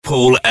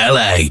Paul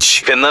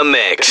LH in the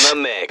mix.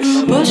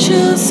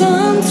 Bushes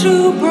and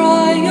through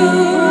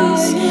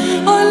briars,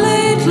 I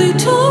lately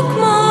took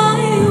my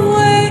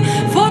way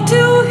for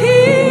to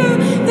hear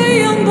the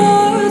young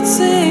birds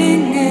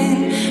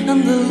singing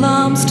and the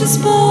lambs to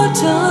sport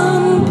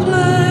and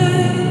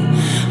play.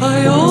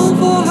 I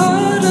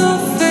overheard a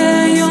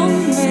fair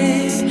young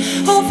maid,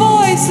 her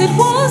voice it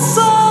was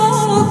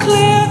so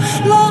clear.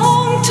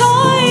 Long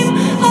time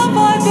have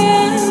I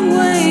been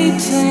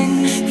waiting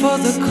for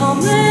the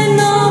coming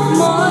of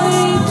my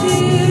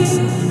dear.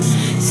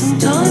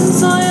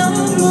 Sometimes I am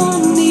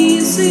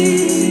uneasy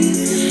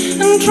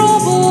and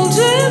troubled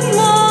in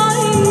my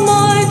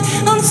mind,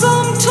 and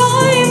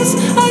sometimes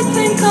I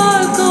think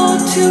I'll go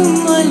to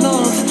my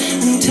love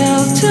and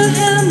tell to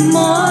him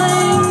my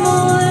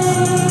mind.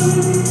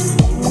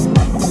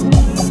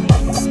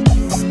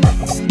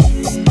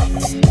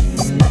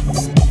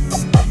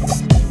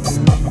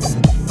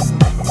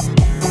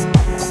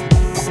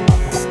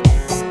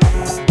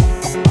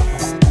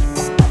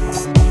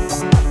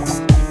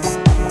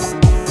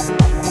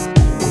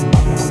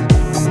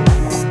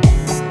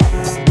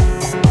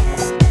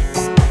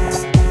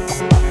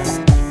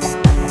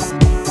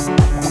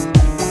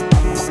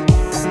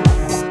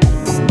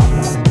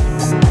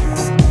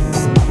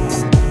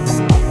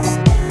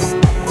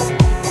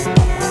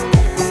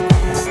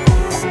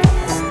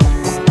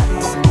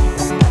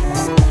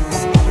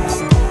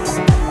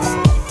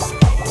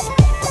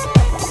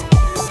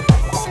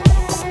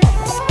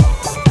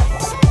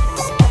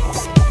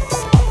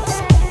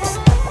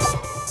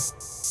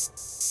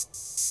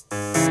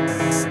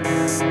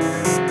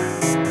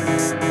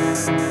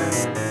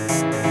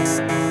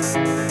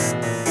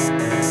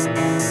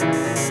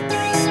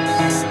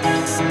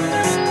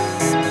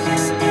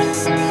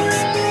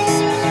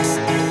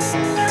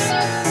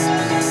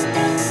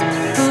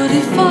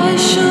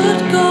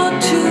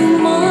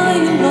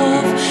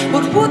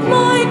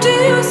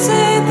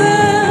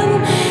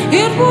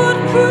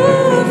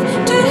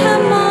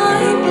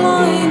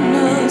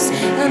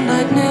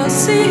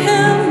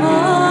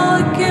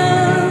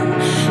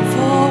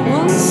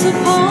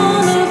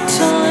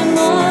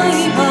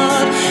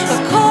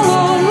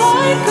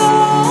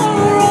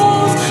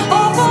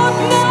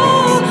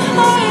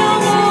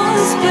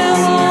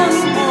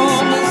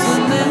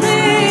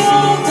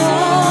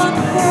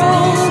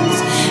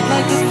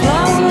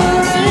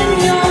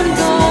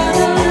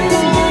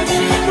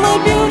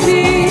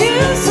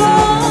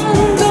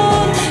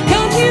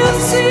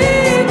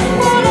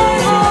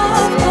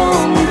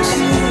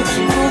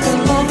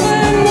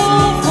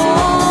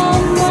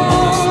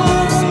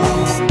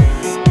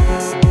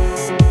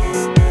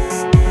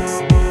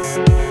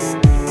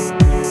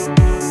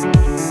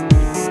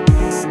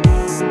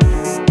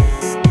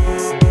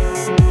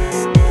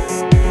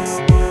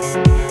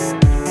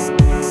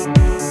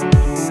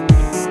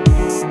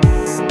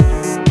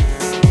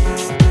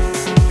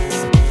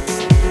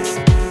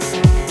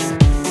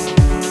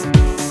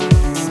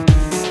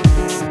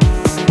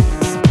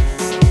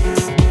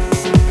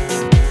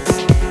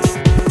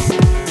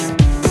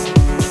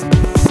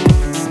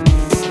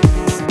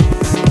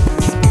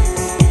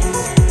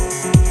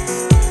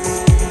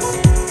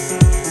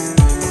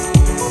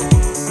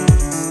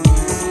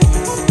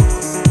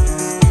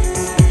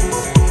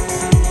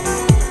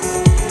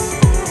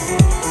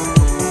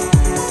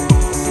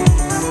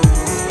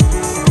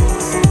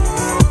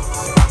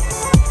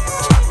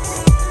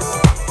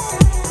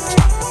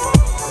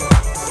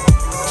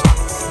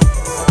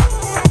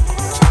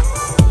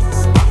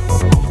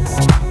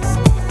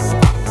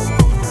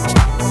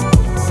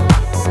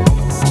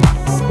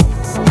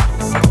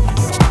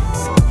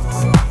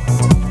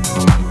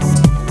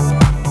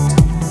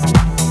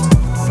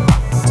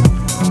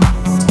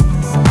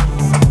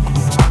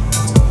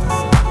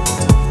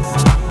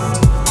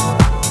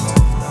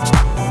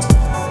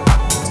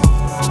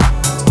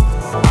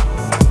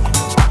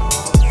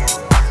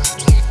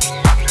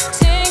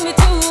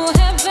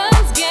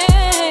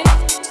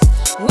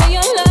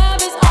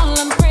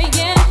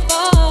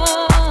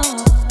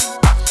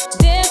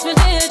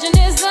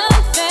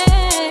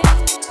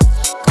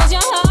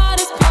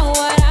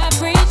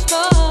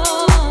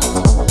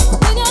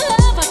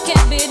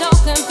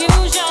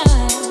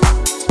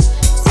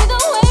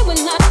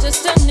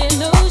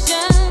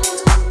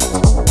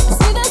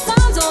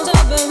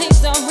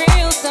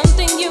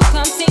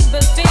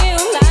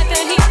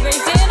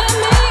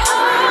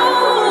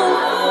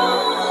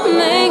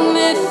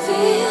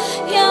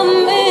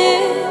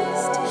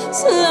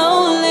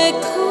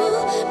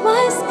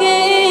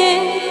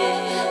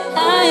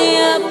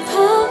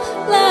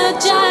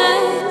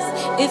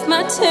 If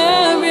my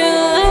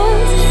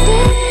turbulence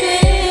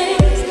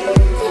defeats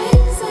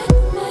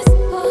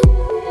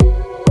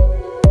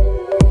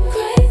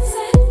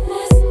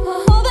craziness,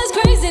 all this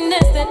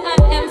craziness that I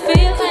am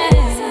feeling.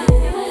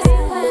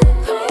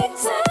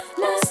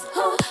 Craziness,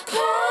 oh,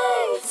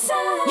 crazy.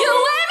 You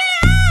wake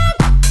me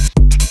up.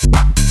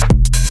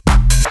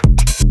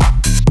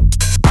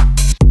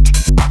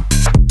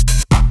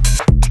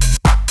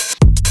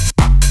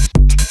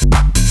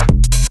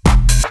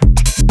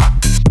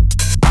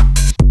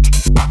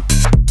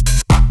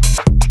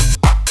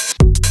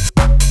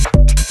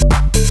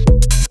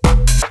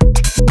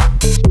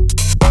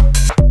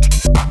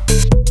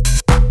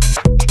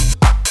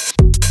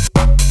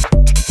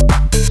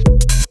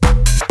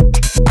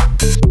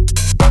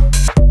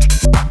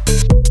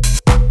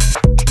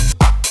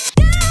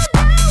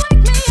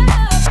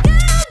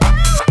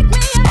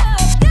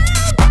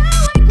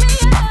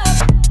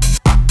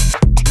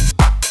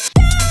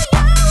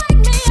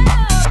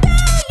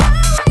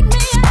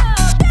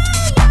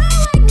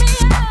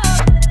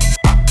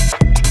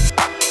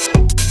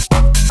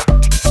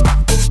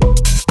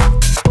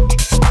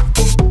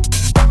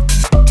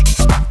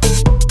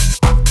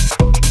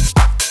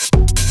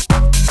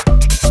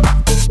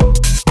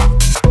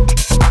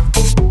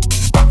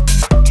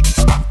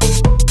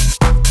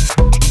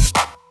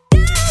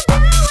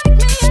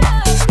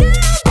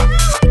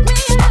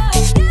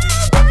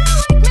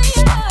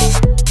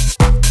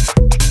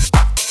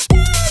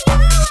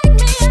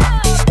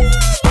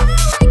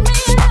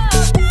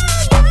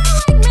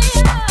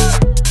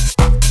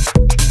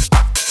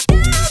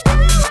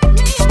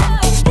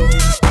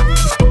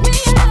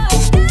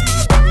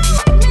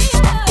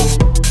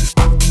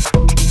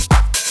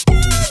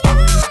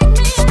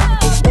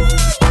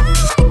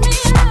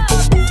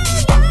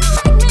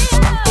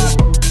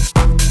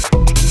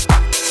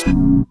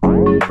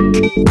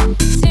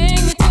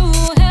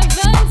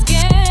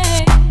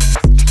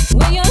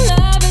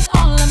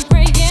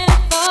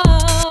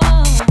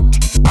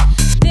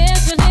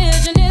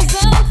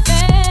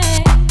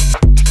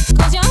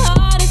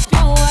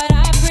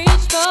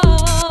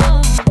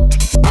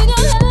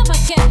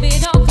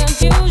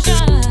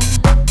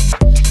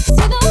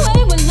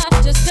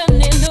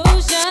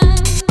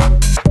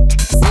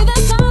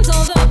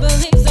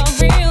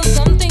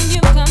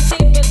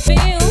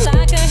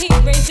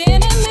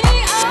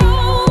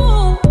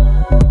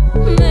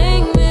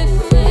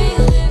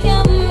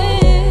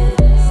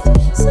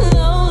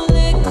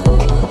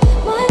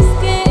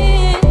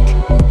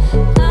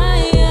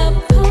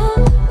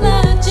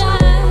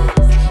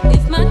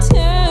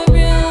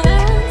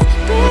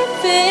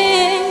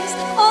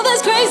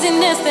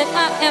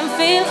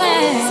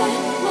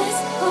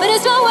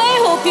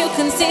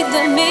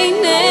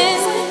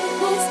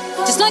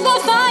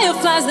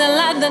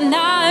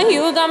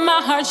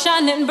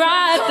 Shining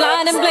bright,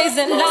 blind and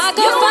blazing like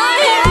a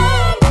fire.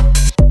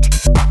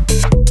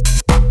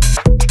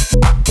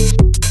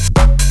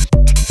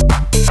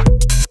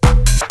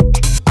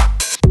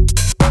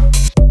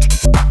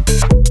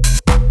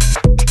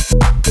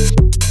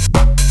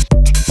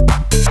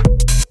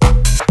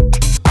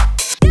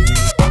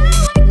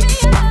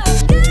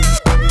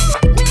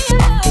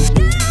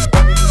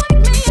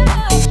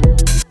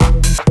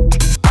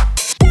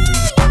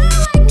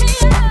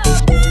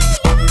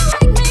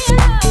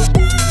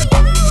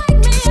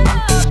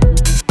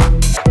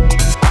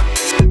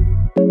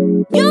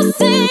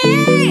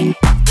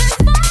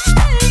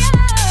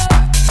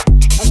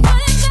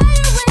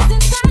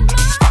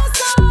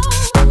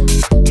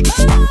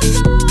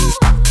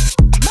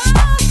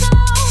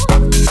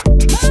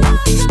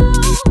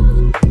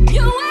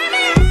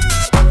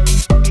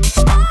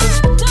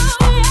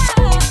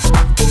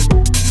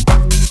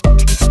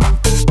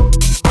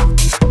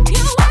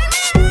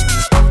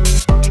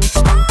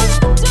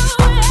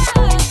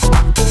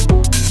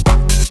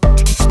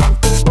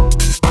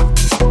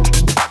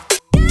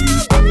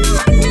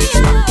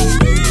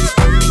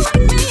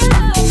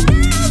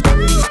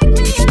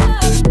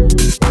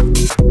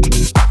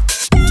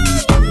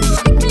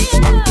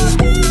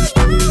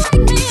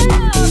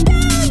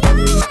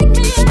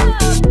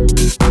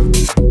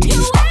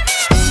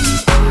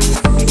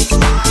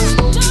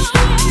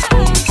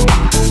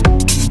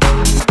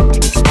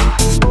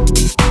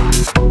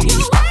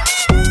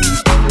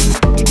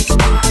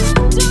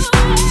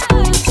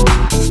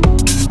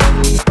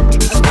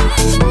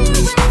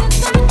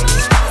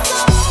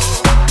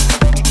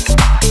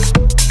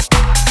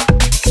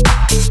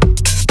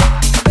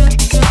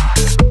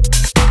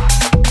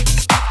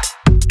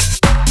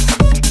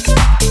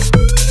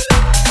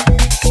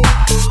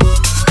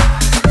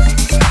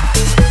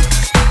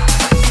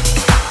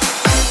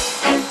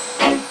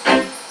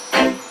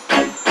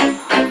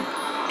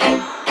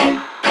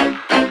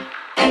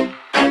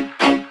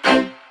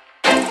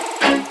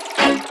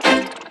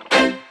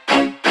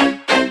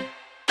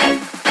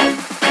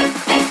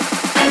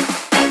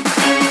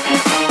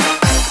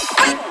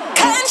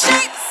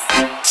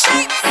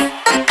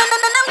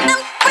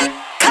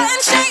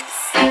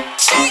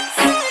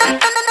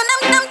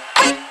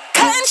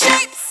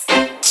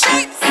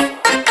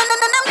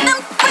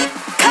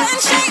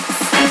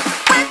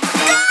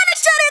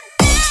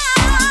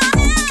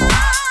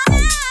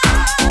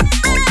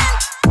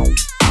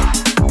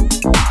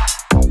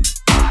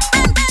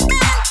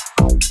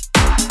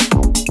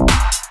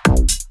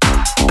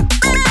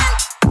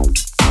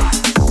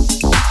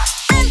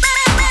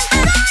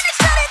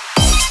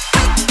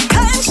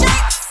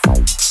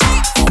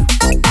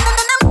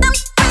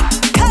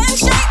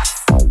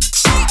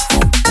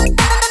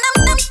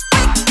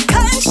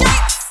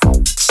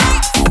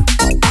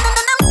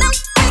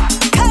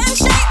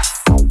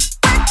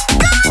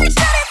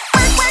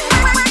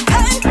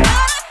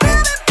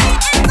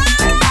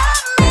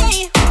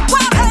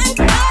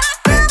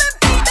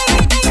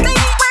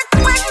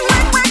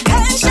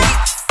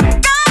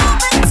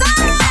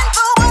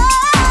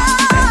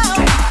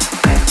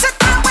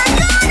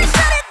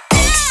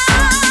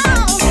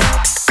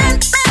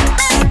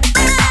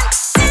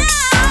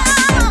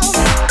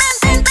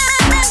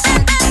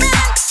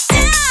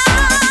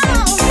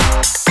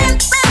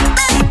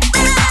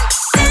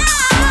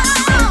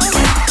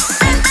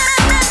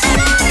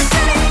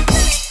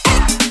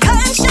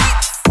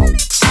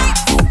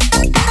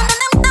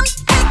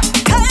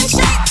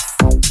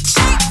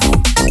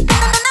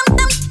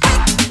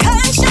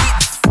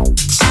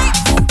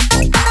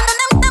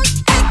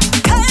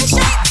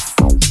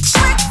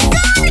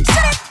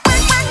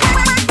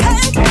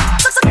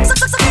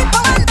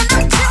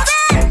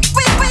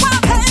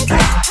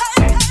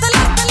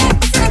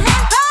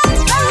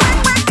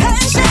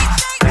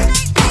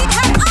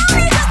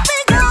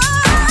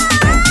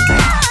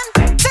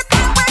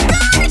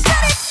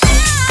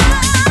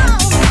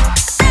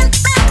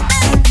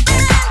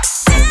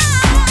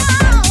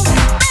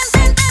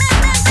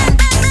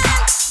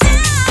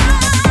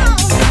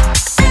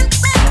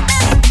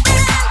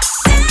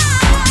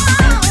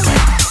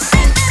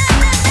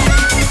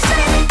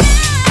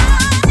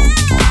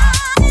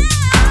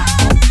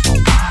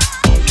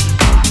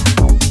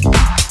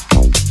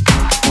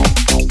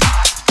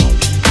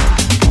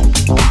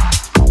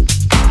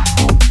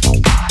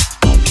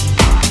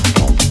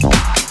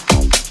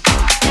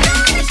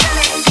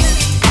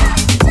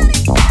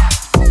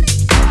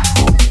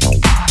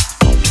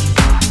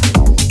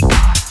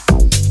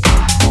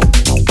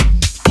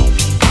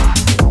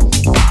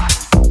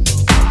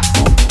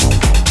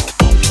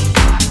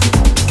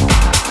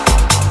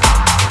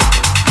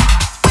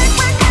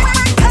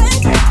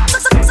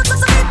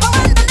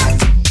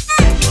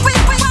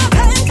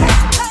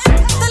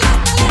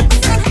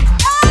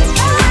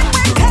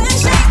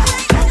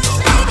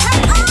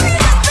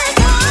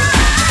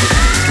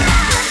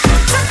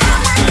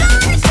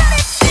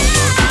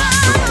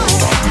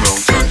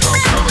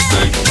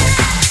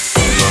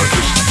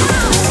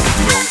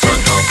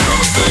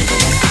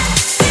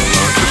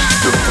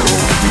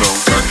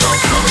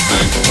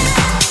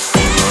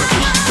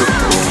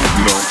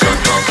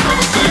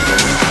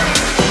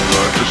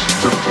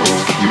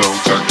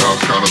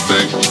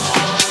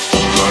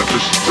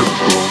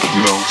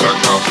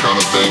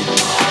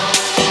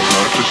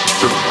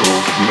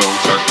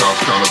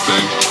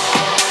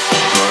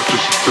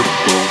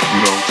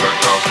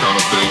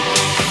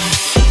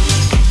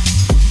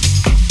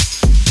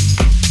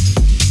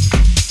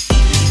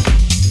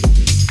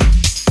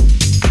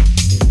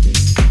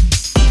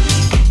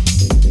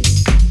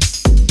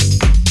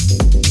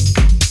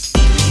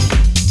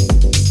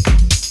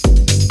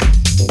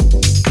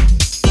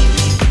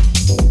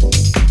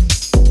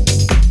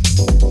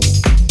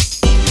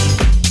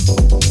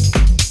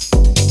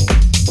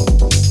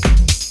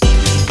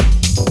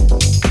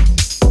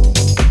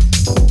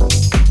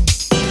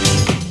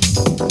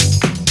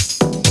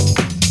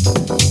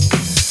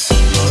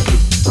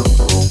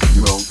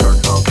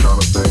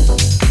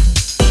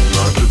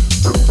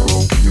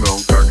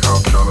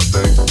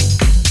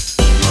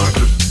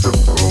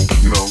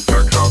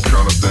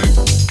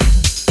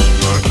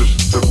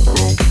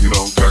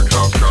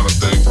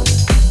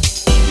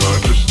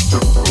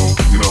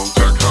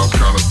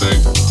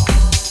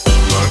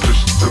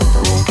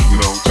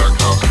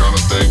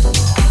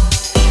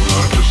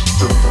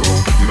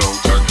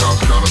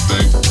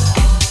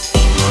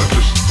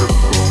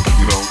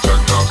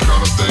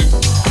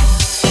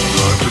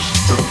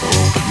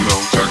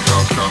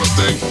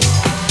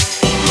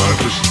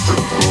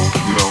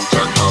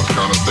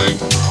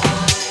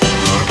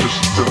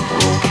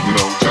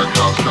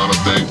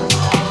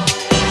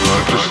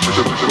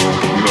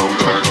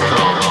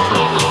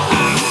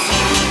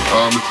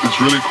 it's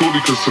really cool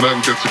because tonight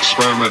we get to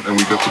experiment and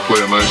we get to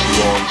play a nice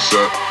long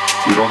set.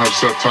 We don't have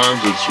set times,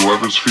 it's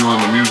whoever's feeling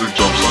the music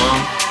jumps on.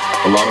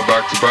 A lot of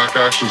back-to-back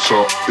action,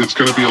 so it's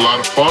gonna be a lot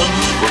of fun.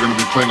 We're gonna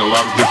be playing a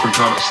lot of different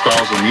kind of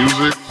styles of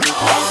music.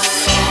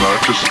 Not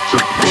just a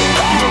typical,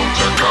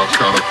 tech house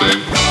kind of thing.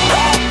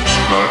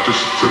 Not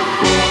just a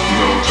typical,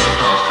 tech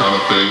house kind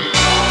of thing.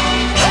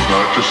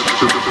 Not just a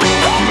typical,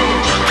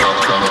 tech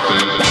house kind of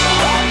thing.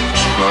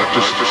 Not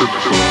just a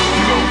typical,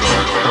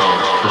 tech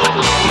house.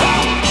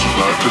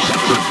 Not just a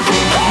typical,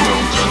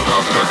 tech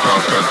house, tech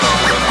house, tech house,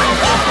 tech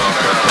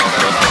house,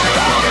 tech house, tech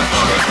house,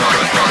 tech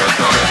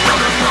house.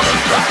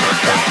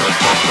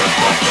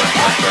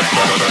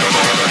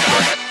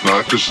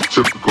 Not just a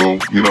typical,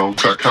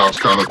 tech house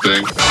kind of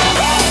thing.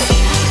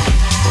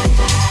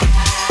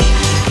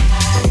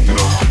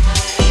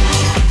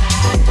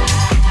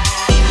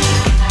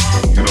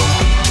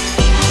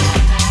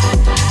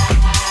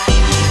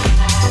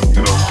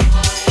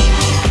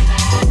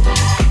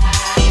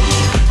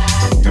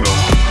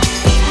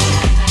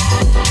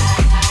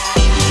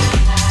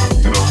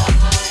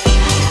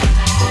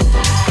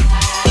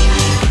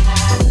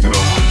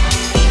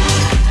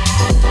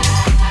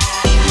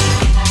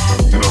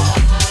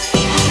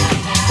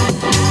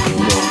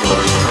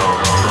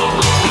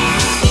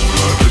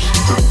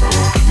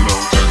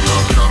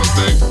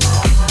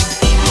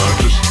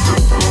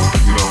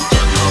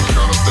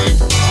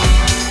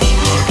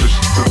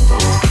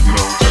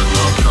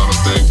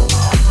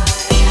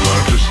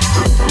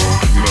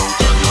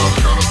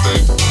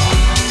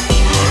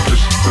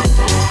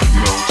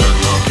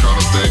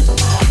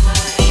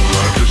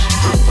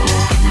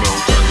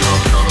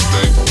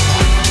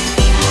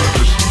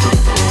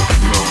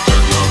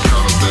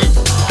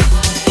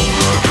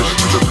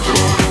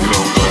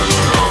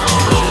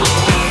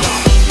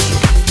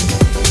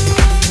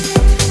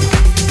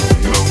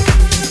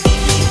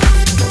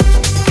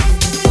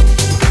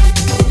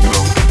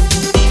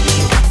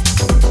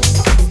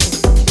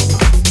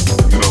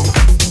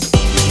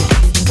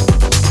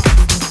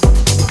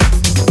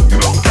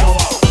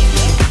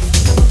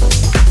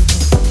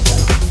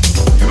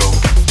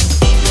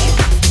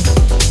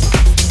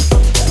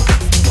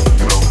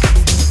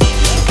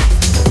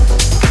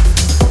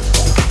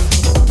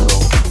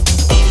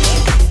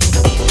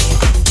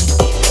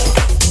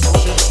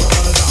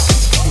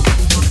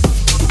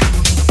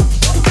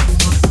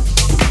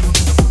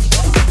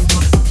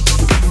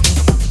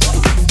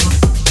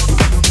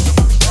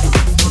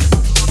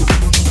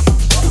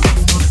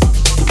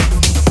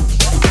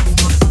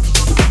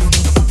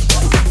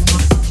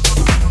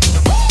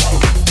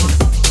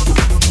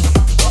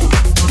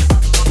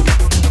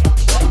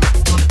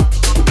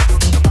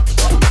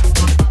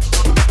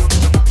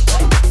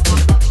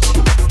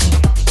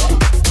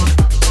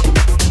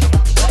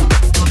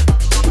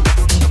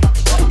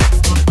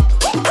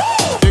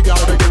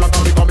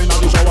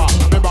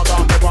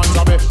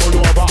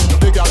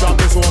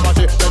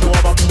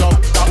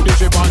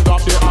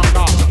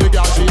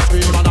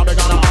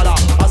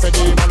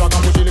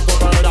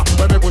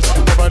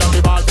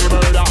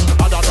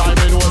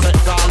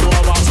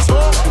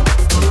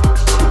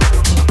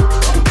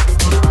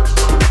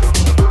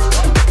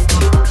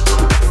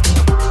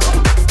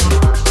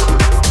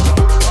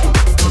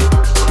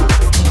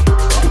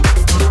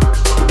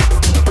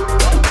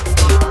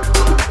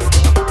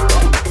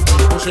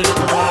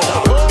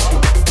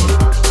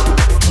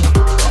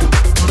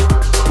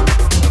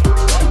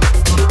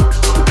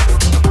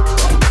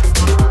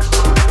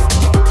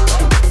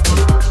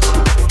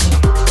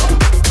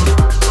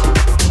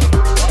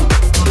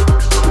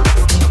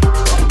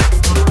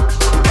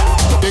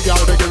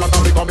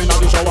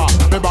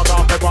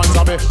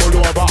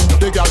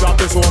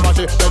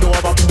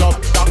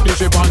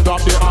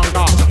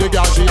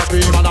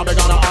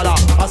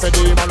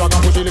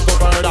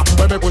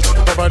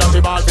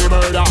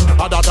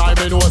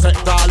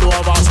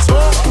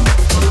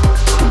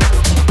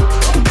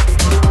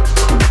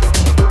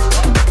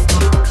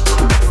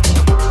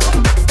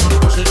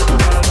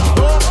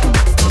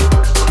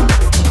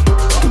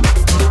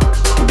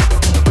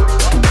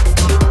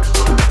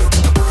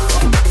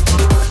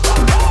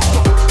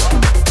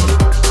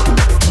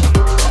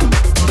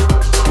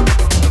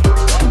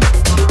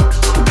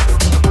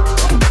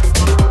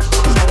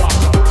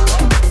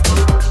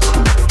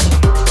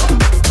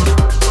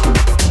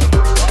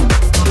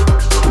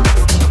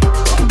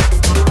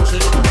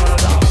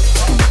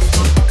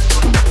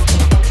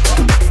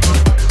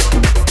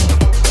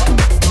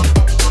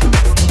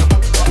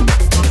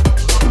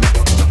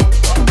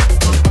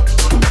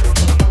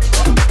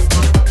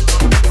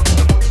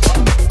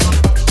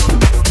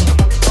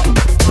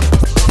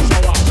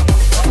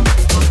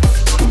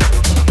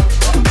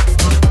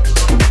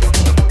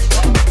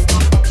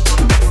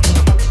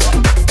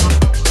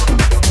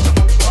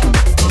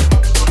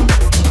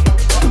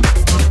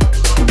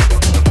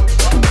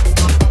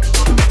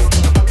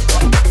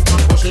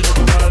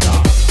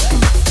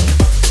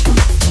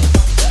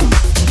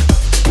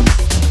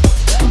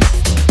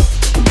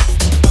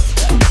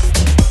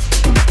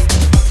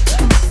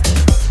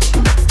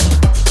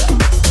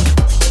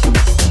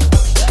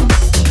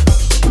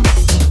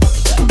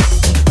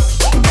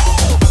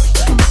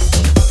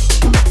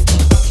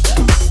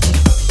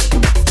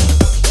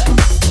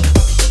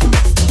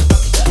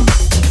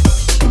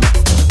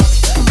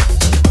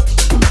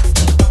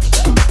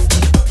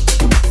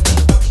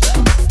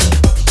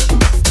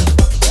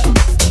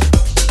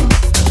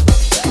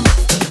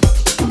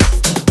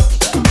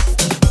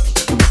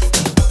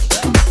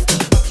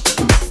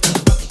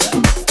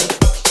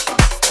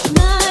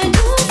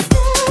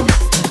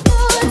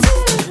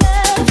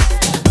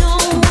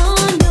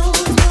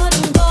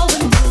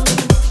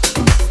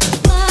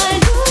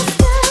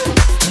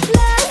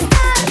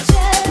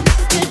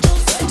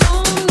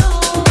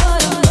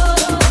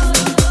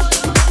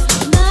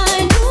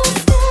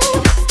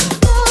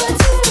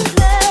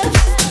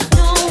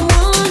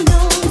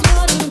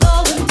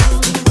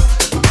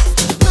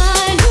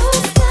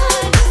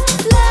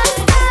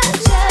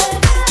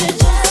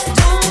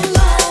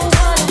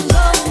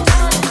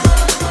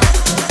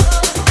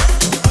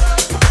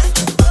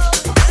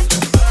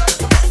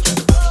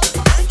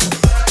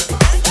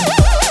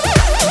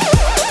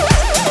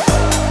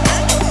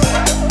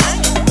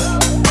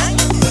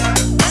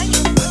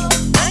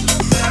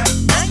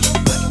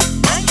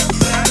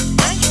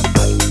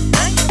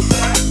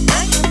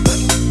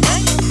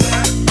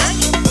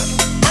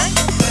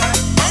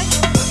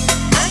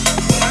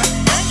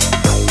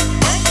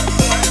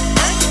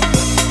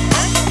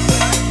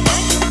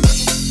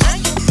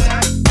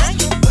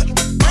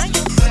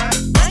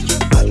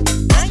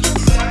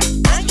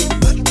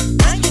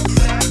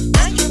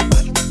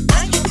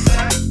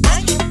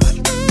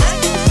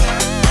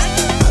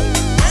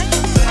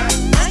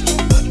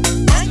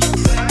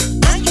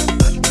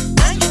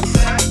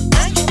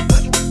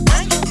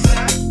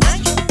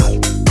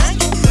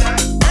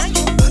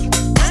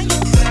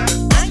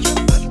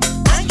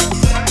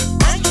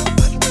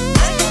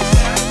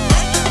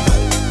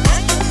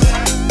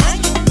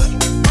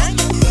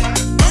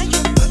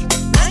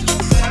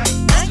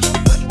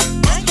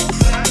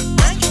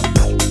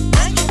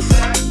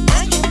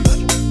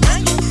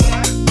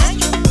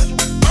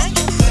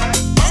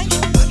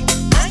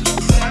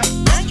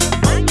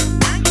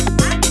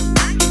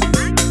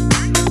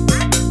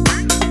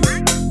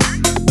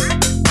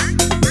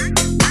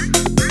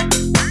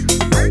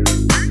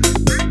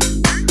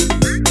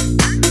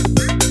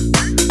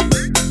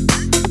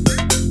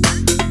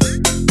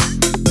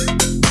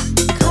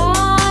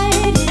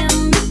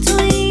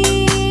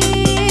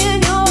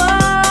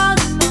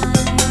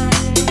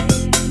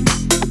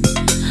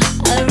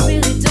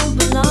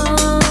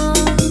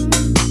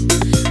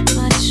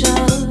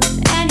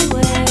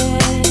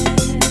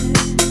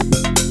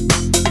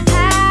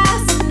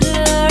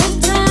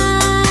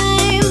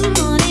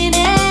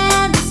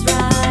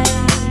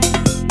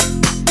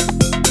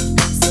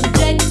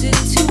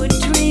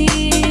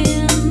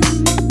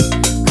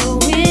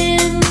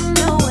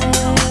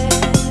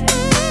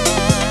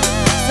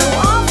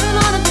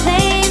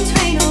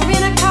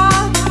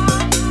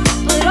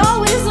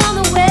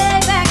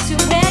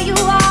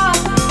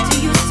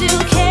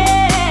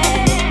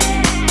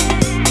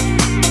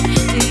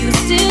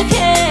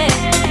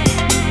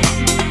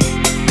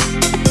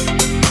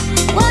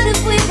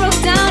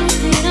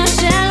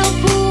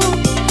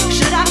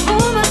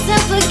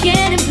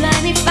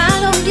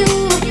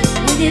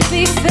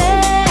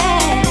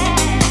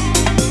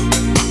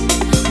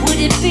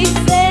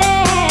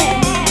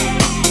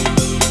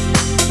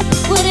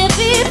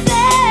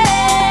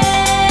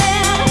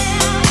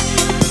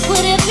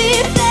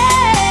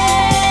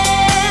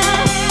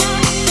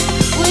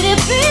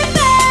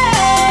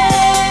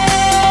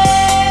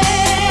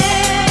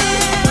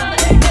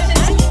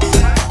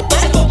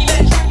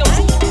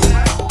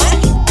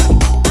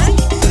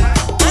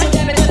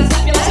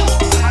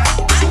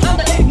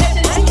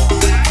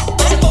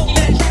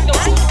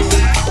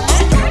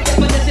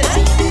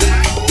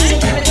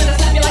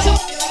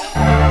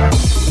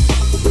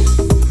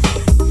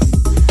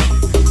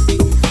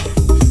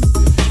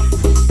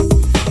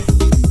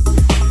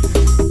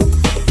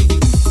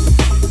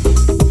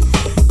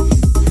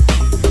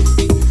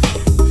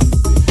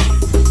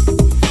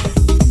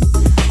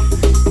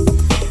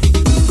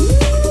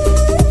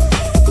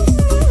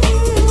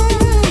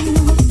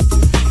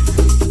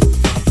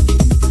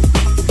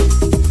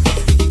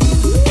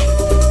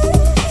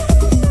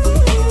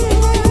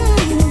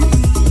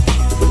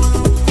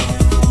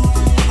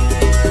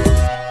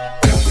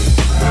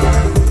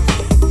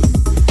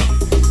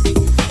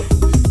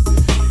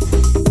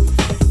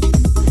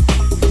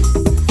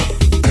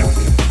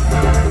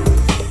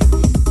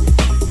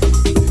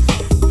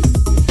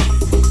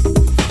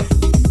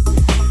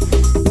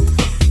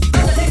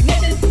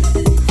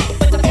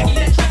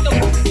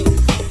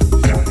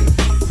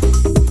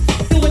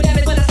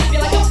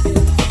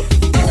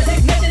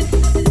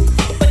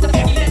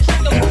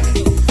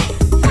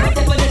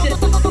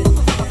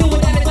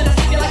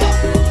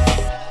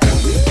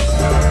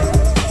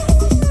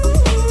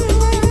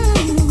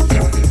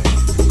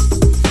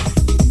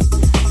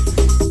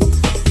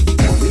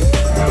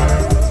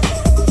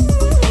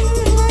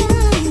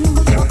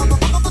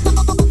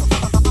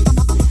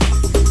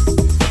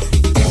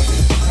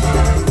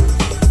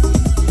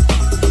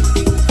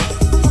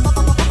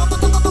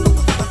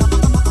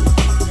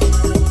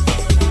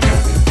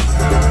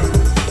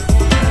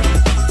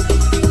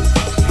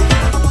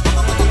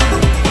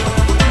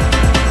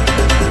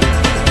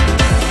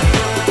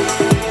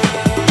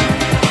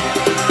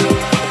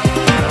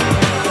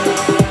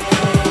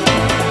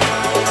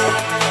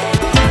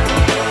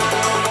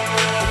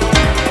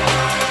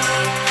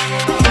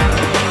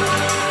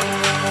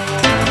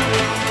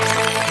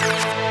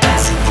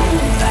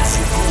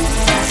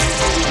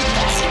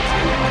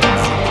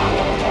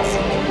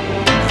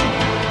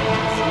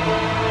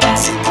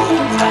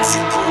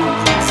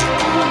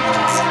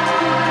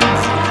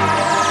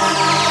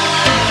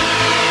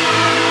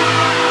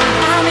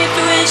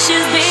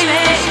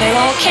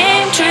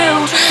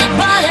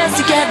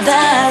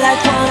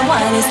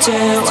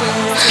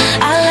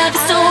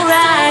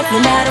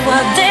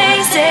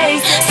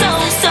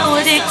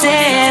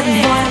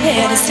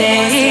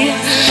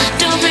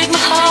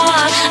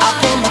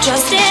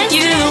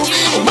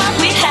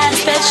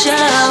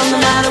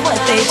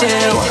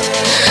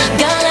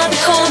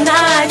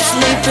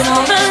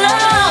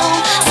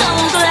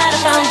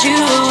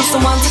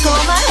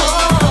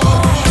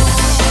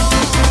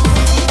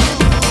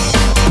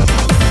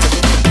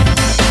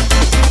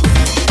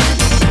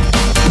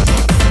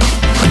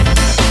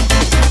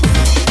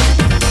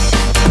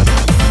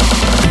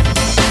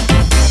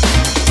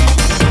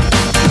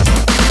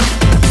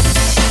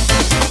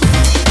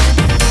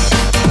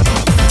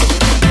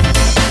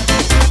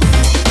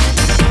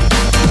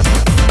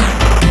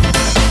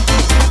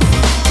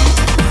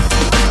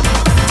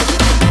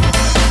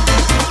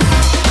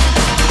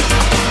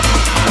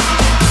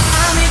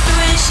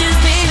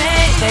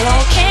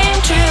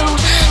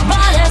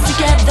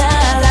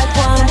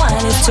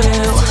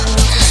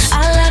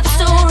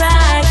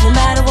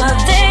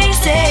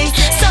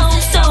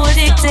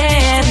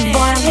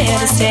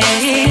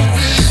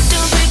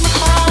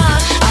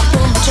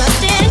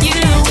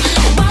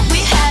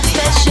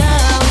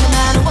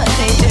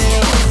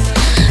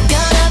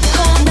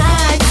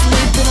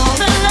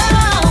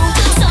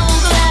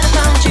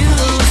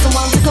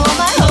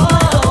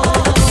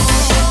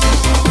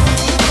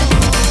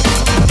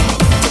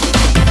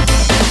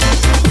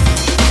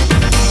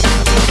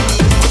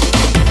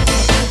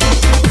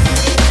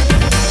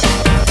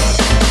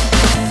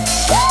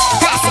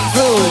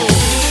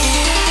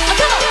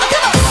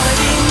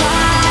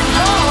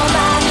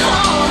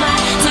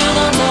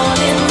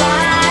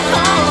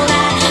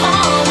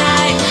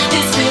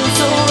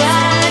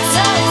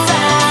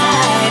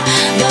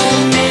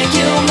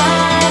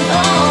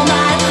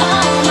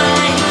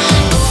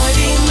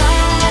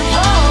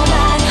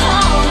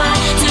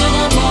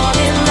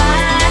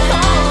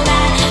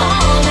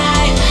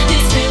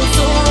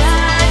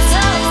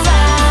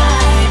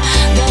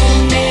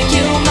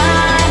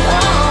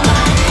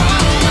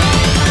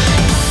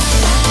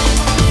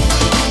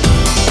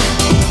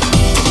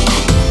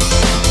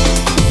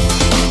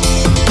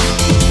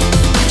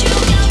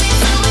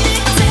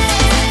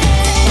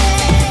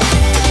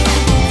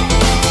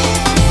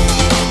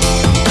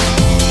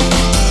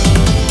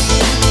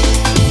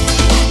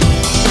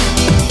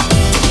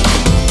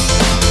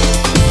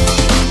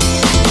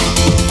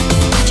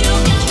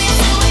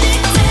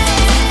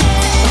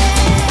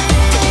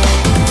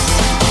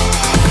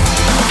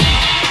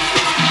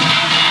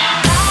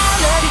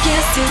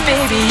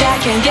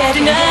 can't get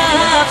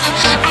enough.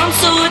 I'm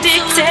so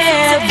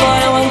addicted, boy,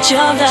 I want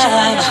your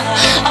love.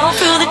 All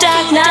through the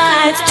dark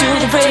nights, to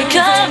the break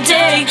of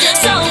day.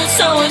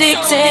 So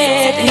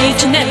addicted in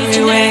each and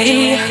every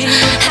way.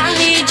 I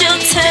need your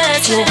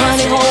touch, oh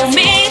honey, hold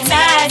me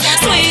tight.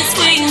 Sweet,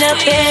 sweet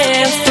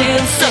nothing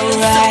feels so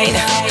right.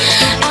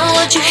 I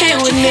want you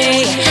here with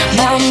me,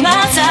 by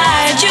my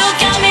side. You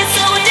got me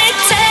so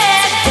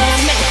addicted, gonna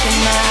make you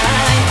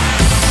mine.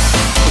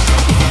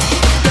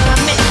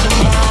 Gonna make you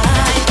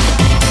mine.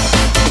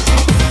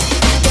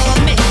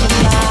 Gonna make you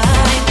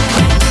mine.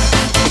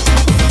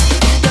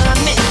 Gonna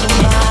make you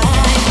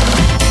mine.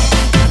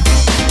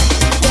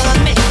 Gonna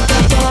make you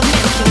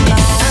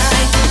mine.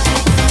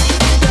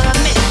 Gonna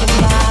make you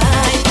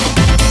mine.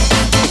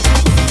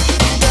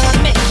 Gonna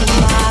make you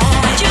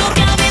mine. You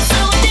got me so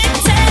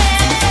addicted.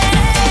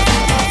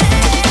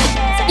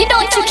 You know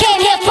what you came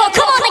here for?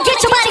 Come on.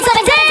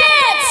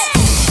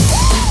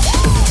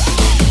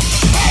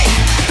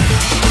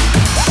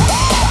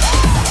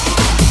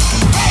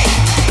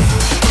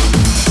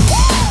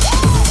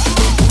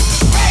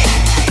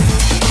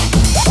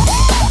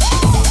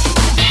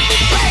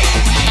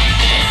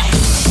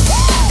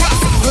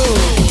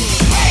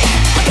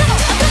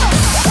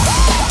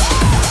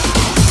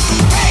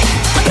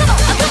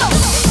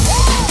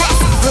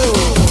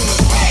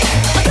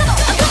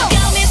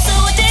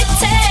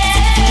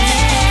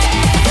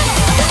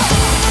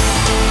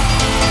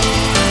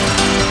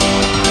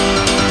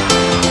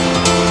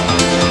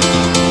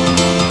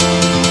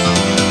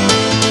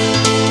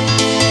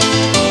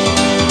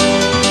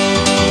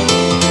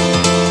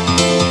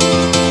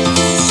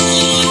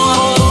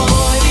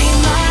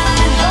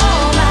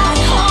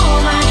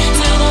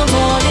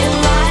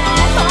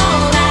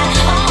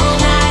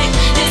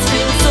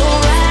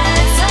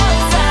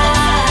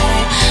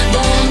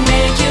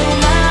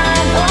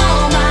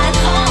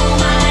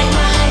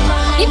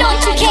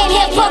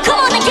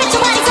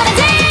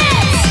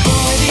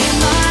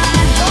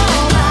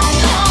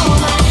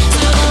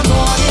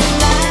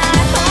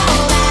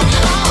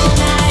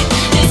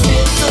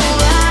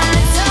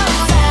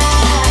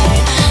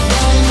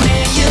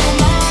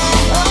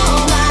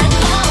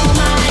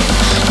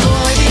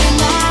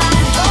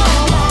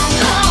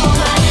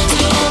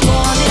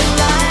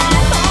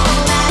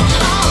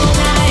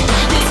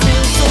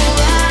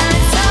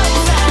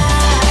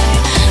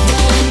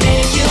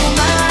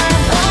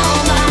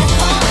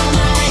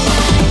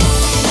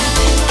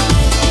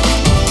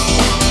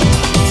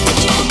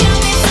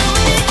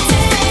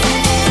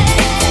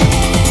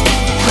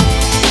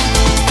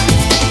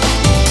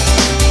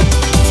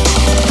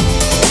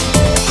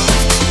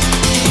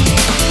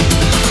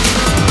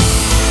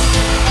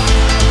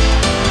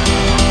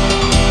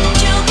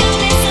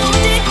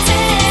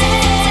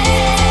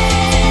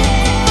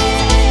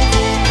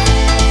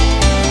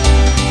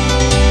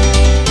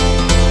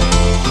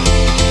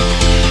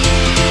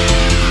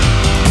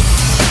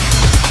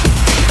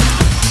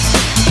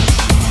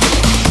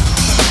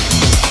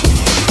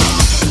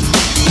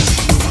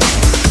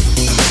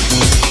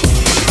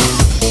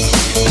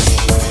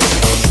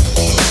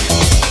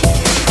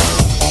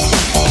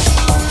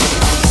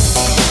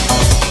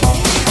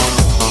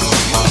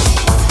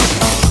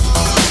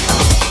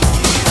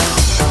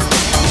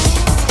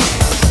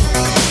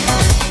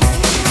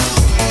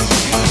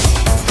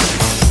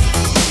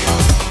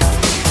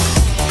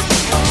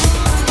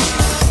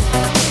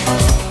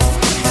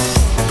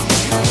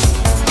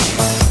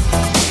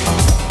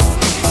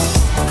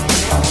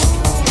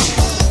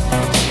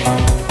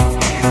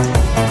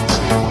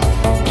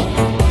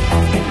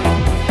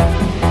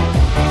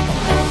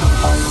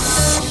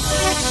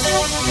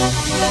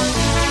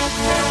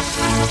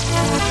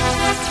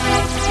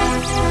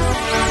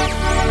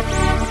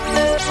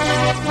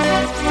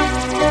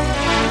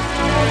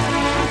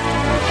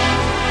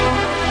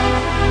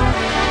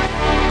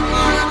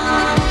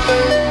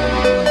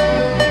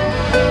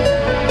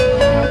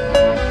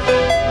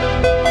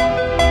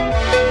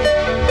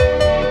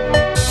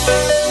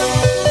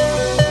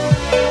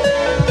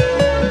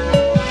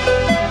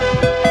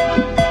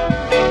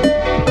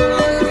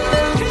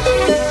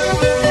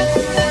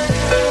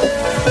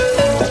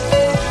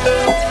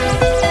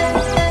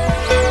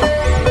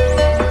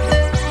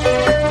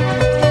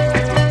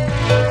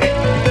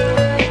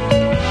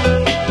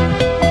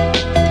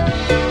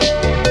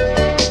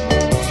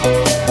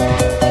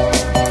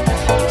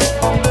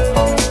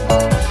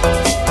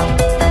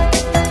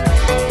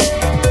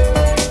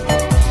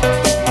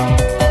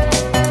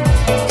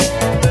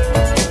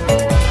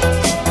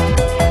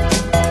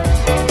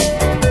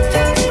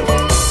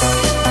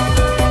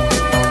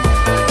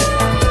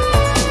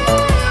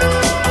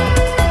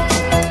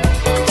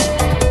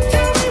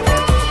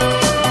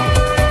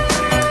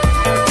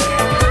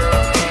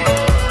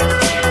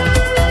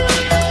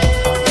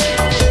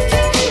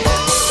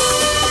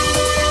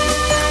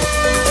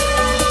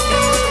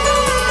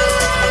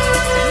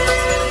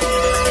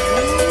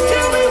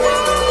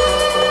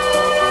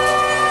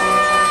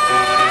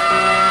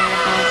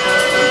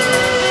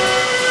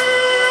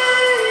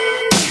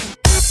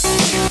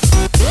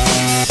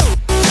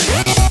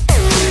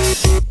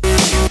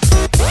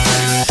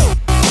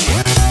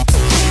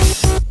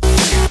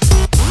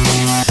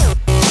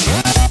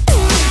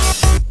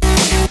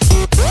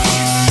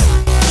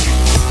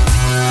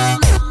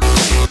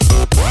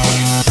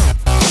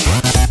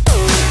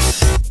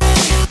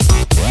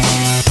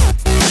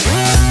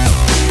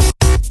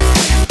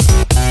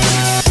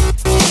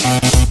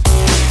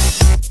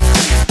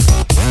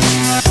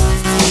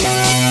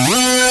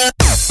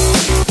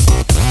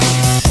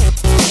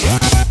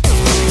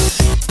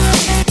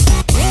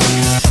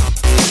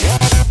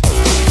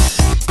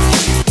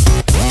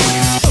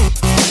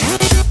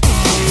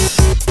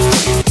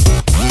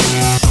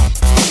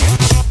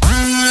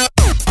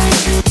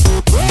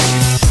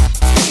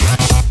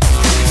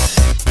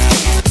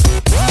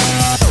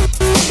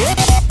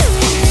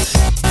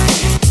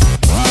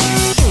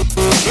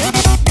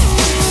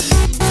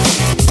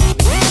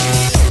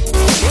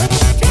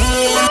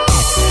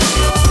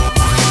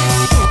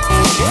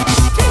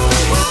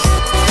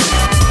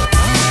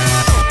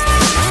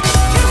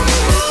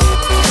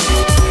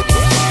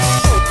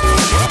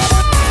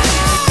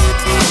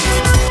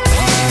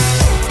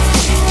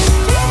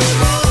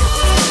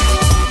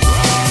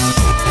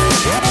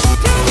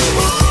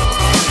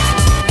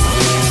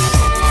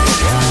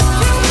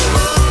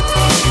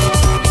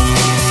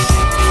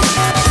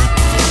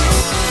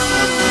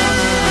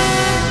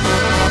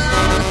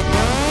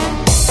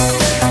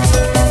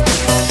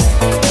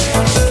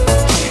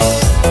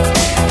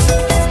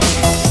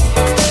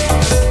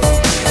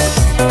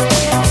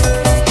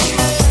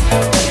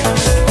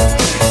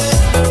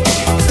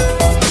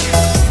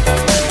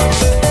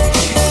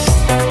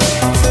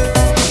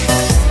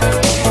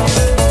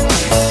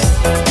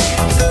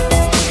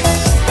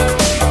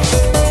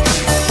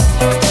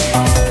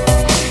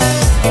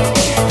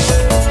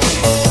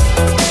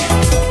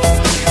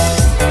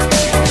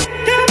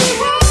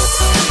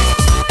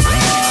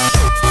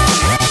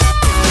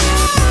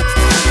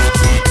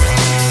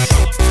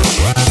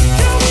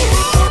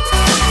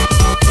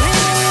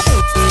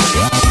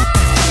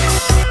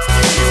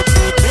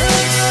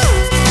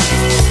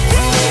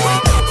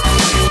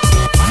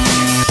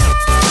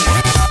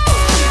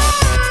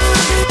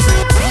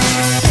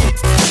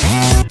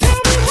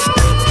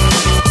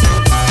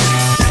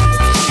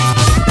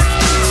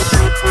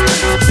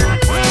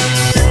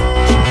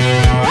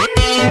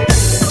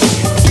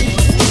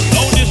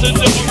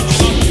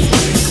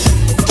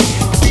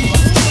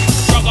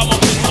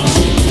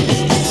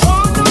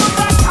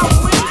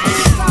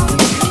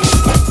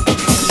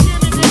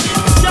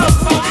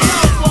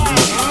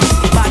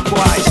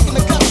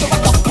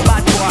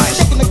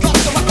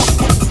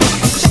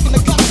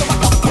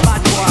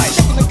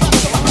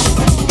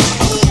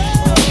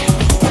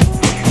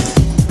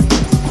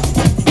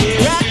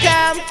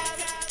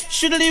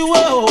 diddly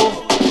whoa.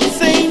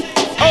 Sing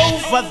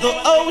over the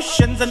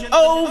oceans and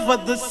over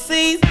the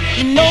seas.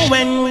 You know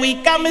when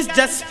we come it's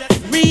just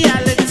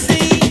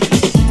reality.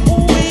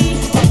 We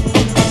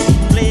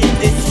play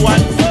this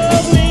one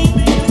for me.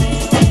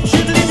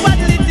 Shiddly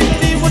waddly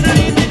diddly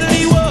waddly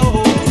diddly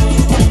whoa.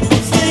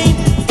 Sing.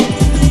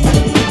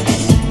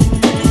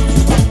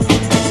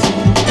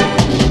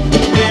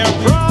 We're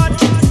broad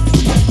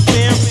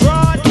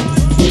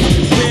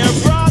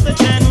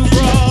than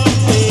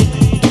Broadway.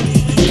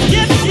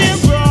 Yes, we're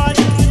broad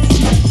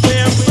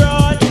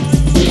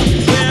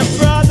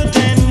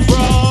than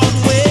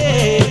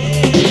Broadway.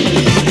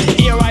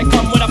 Here I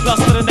come with a plus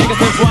to the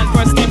negative one.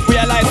 First step,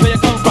 realize where you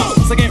come from.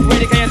 So get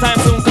ready, 'cause your time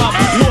soon come.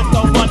 Look,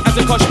 don't run as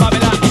you crush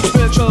Babylon.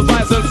 Spiritual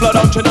vibes will flood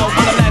out, you know.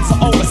 On the land, so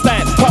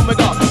overstand. Come with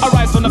us.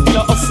 Arise from the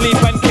pillar of sleep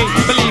and keep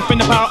belief in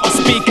the power of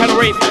speak and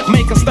reap.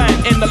 Make a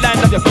stand in the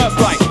land of your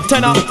birthright.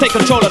 Turn up, take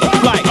control of the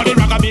flight. On the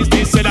rock of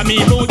business, said I me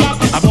moved up.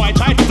 A boy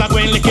tried to go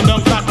in licking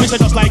down flat. Me say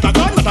just like a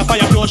gun, not a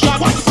fire pure shot.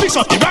 Fix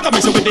up the rock of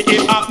with the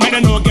hip hop. Man, I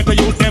know get the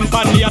youth them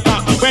on the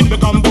attack. When we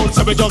come boot,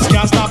 so we just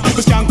can't stop.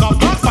 We can't come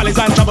back, follies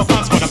and trouble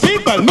fast. For the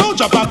people, no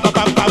job back.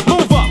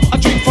 Move up, a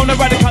drink from the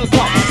radical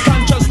cup.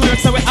 Conscious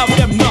lyrics, so we have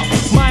them up.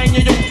 Mind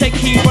you, take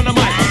heed from the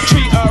mic.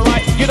 Treat her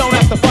right, you don't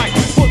have to fight.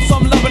 Put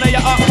some love in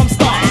your heart, come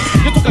start.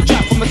 You took a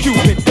jab from the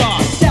Cupid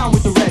dart. Down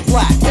with the red,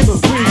 black, and the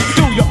green.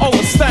 Do you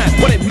understand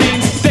what it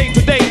means? Day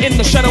to day in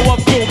the shadow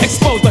of doom,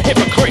 expose the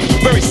hypocrite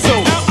very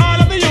soon. Now all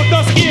of the youth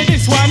just hear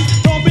this one.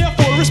 Don't be a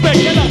fool, respect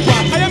your loved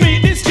one. I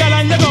meet this girl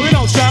and you're going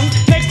out strong.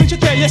 Next thing she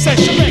tell you, say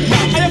she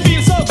pregnant. I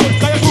feel so good,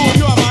 'cause you prove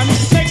you're a man.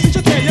 Next thing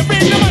she tell you,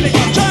 bring the money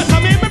come. Try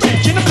come in, me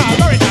bridge in the car.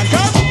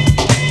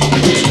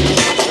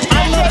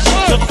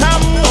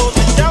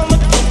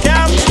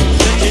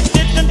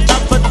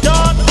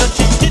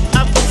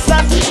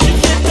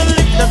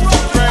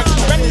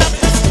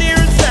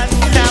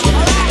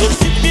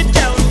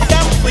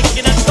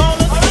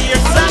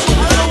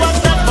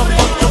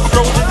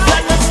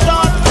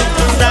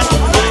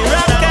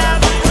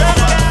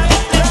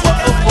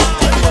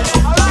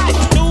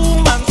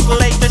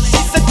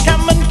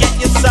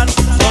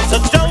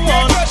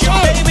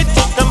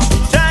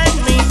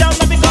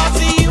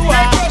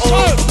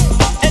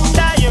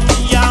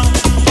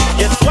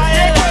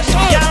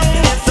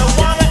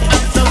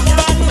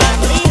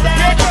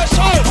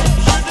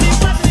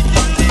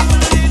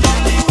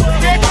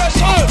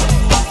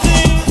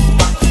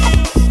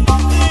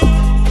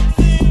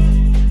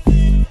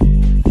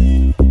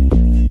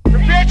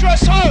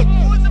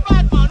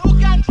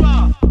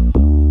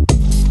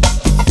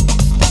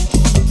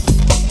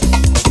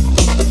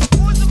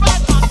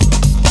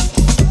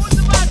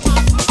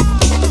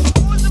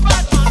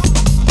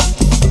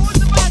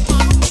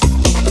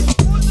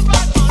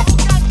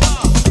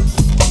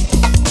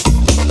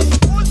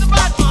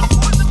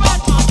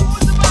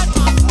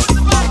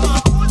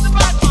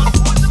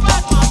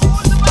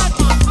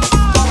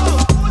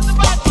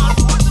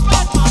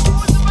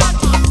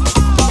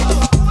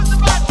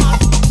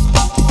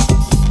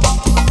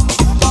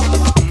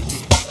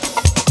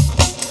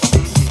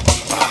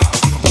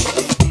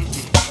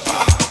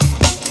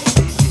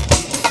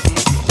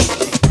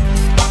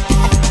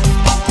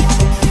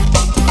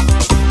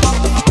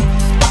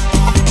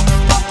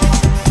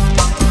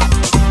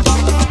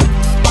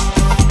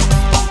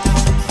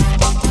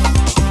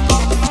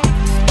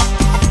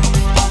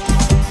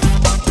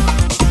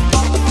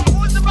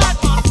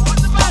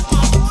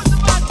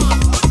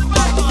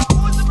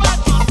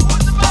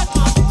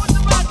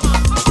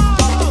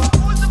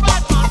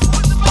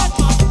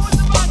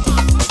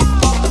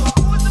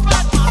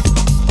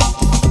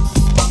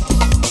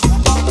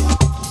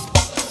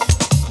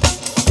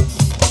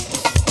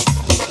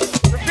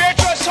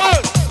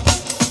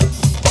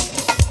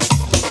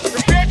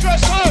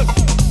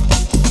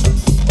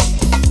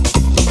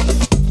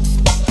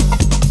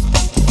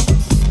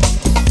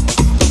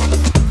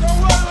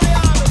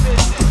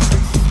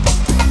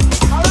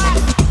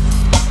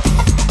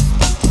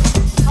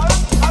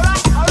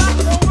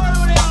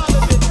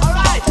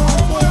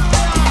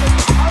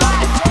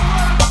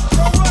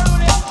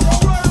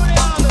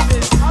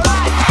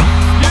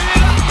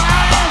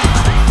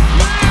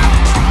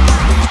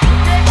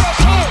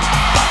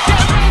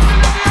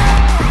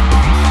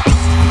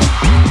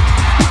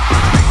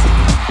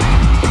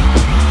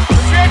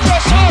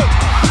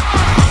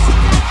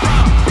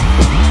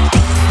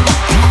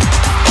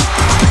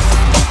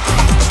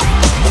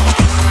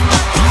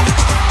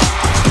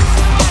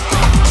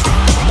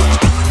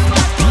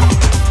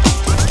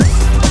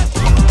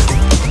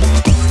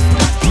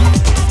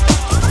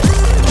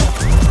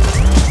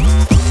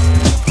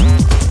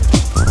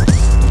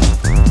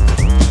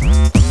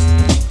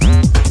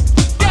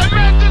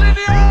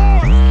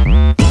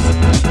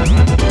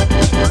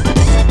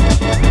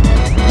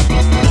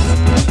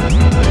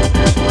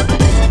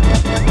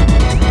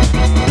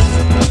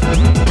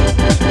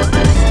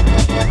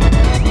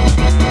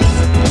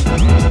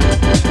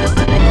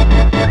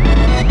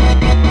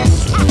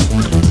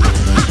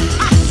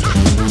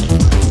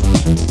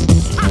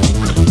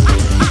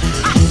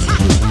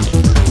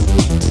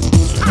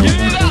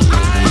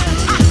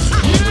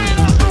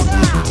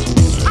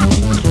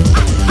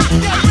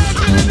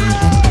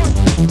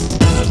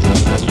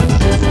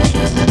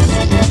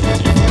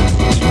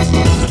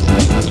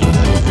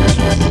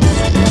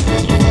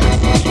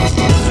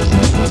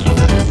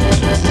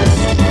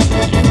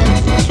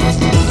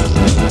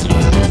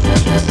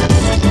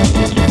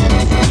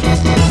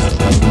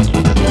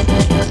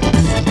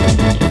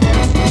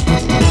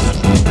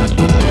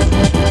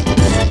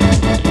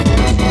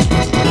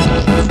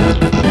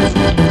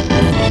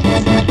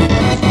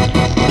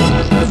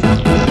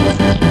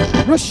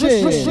 I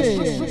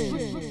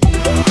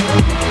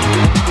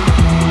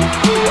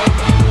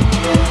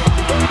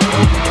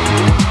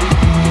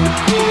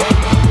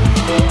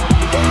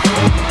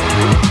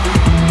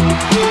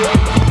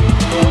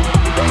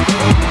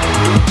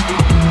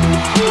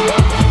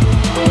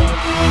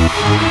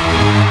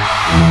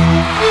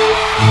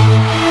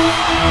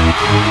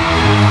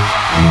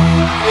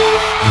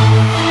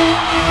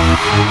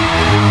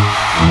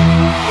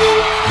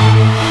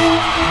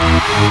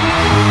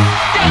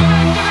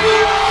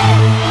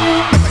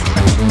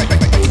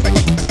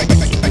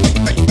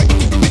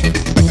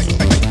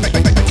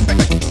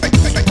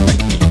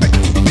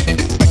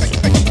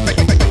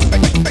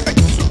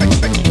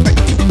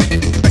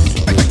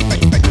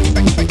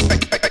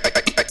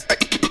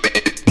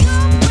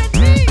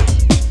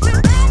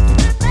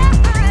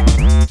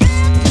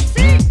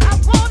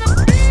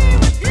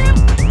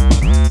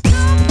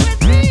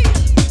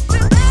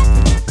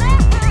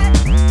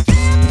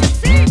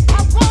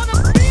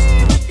wanna be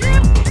with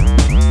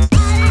you.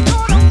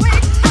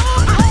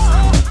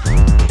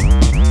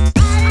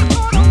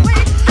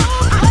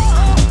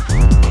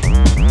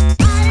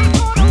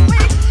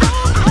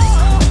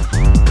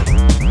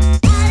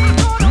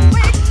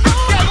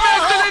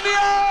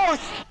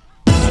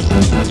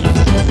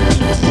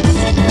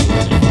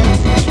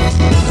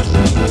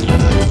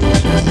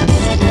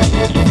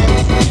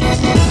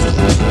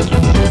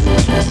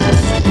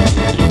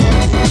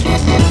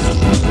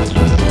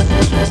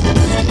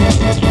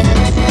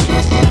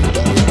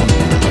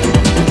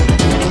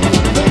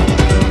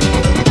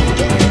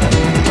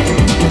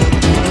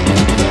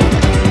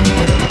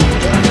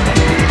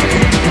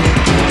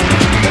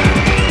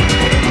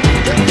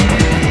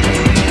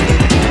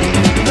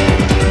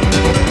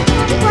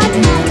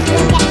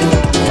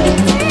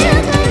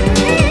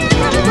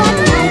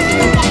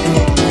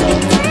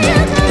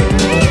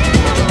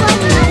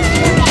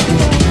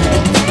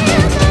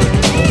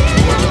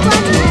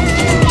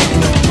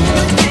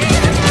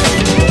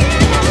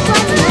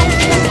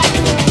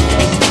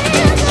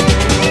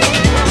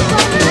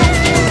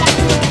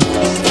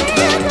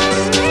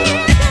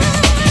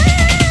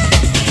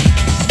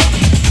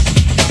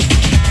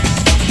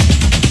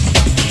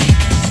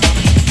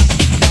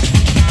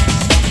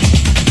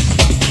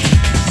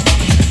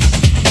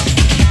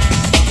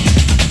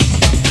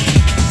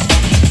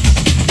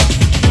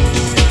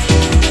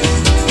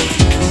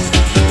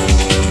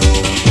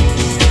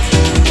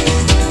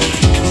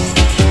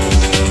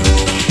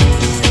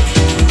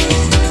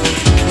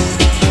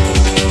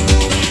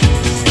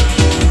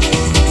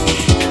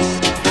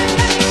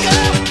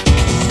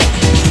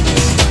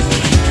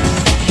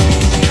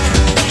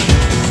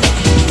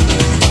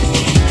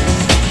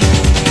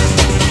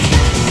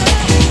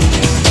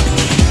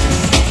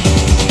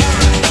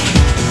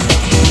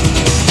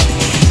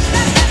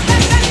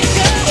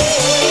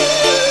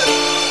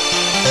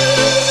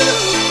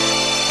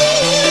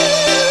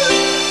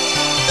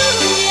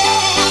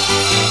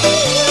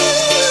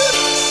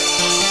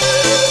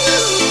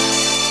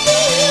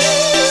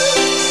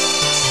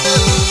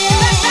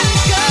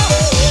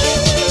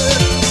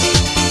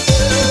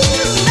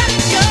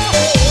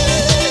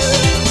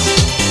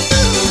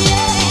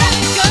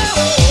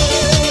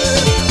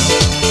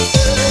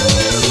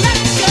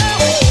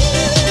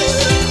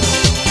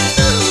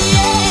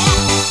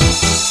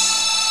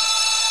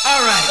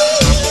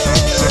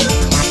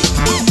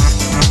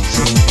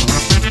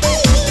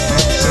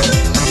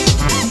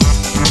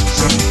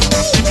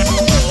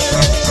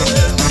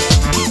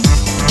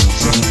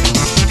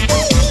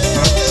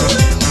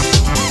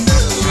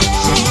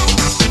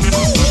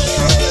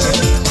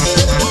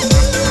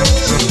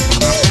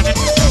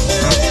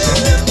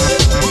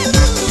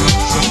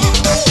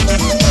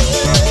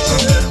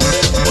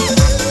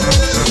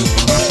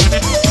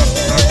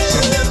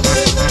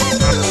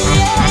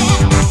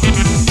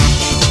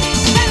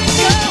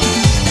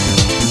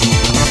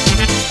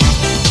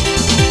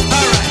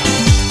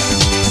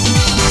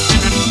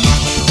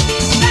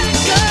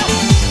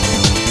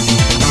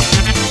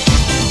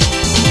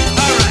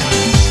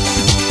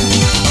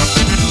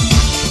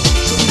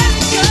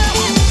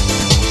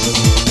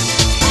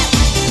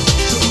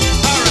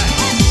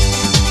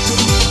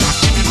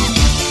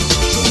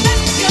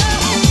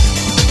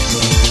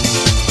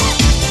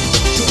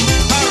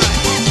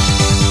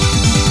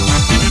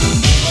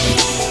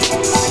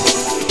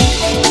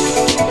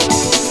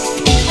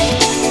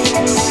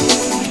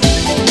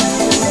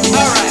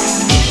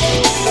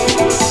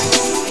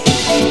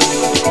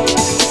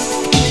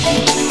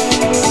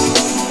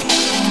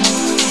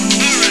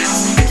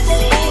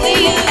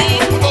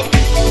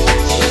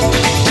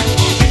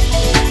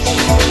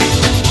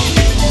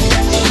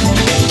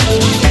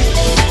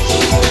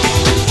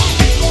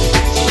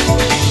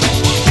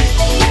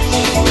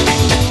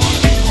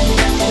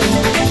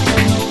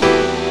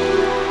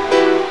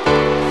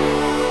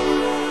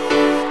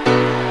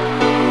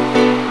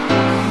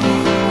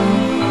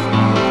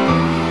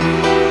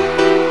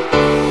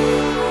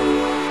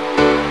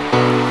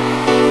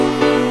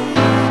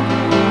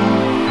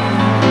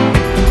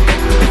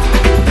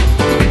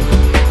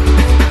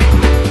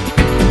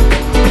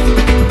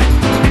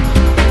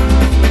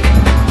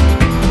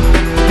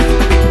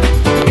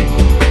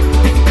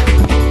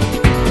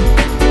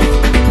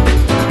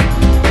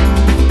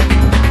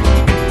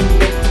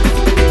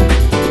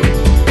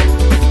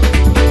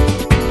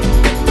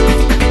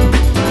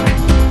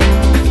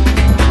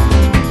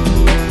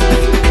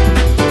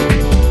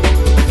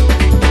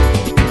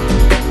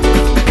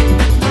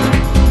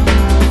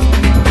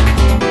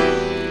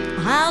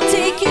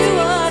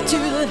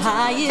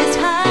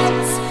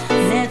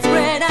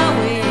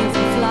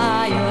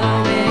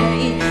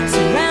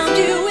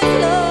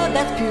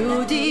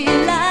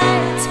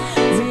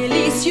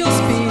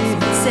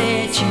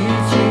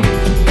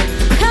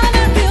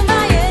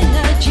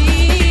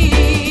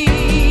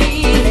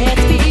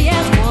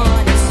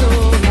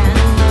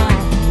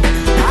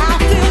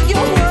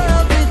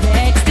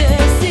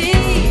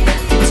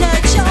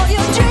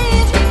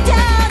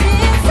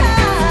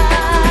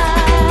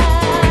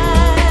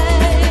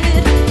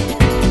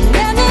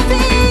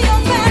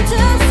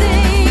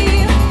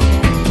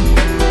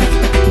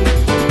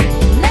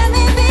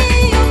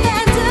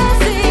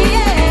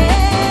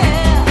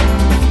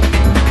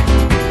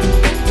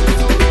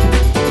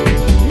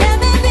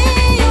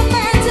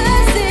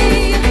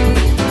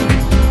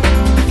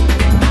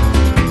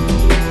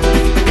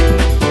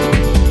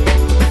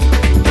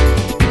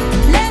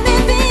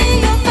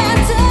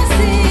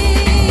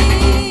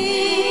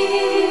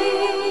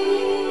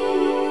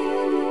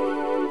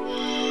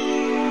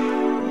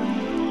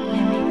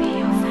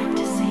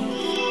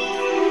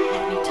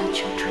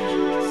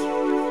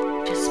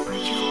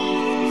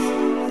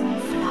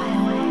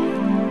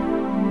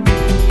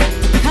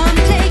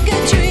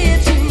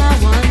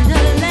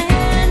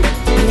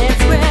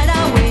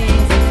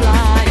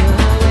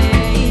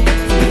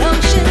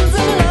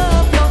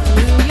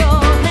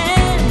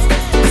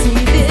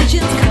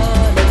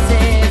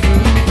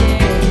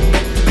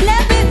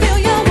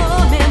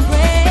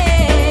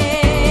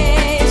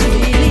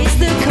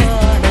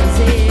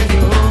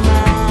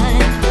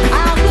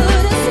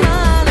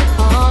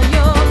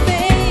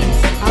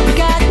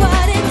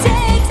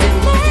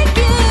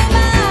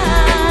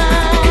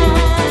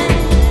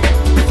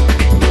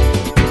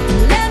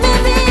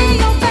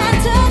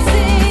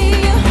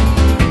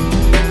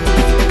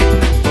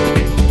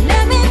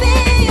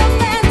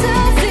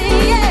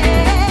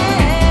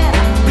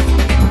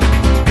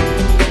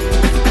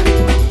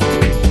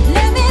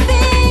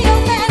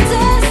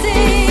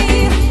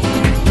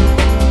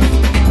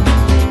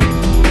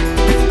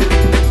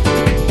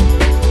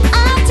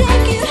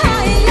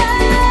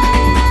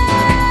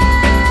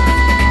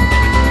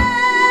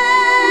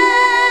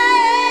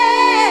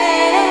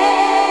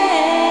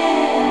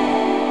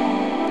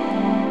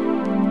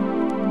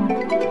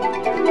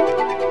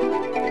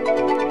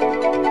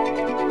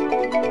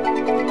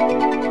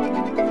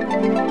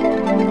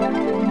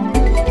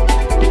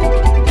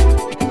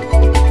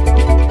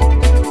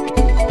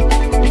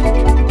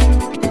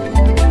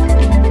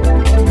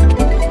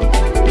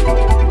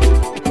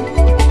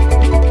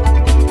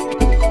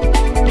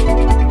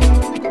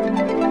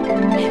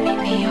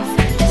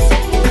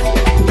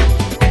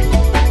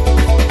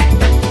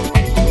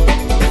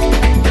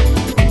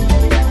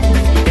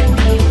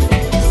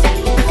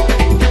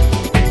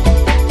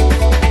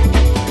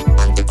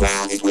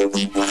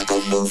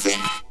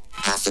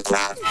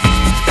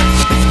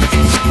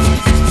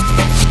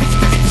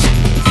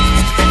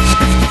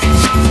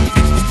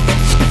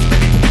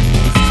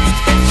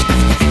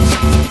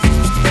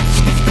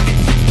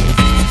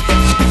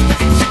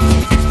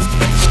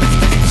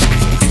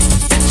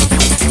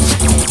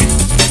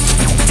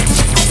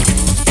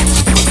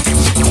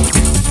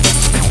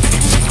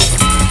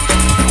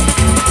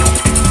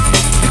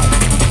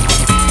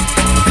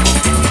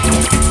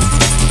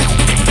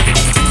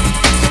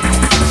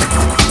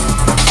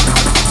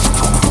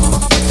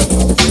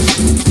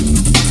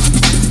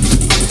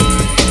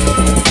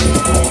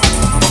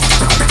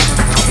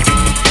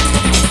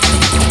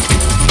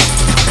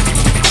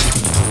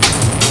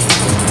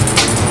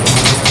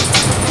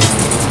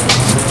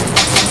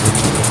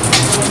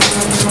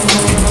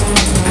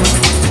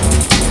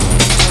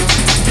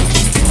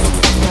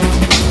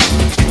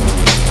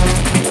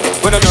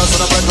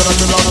 on the bread with a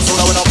sugar and a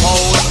soda with a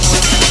powder.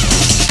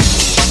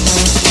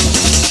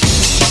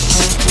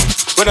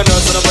 When the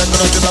nurse on the bread with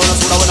a sugar and a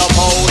soda with a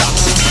powder.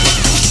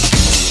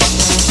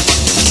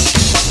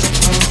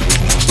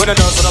 When the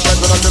nurse on the bread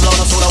with a sugar and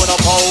a soda with a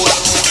powder.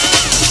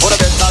 For the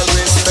better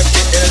respect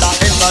the elder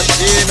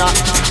entertainer.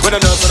 When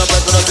the nurse on the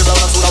bread with a sugar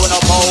and a soda with a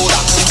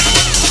powder.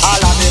 All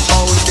of the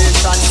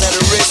foundation sell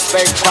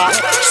respect back.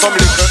 Some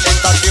little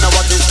entertainer,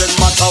 what is the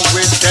matter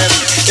with them?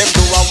 Them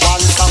do a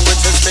one song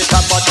which is better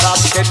but top.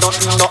 They don't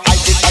know I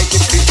did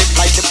treat it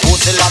like the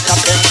pussy lot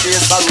of them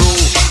face a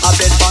rule. I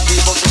bet for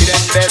evil to them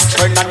best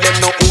friend and them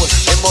no old.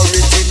 Them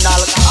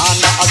original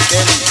corner of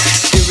them.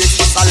 The rich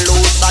is a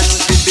solution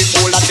with the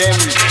whole of them.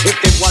 If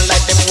they want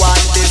like them want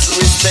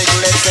disrespect,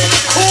 let them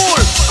cool.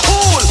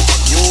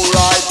 You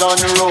right on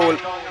the roll.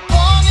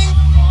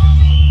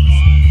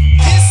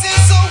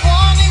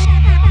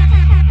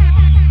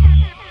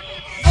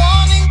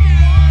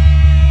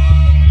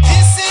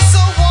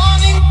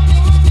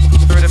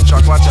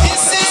 Watch out.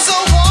 This is a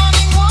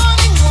warning,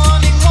 warning,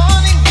 warning,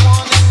 warning,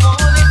 warning, warning,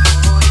 warning.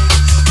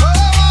 Oh,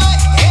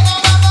 and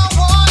another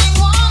warning,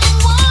 warning,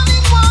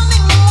 warning, warning,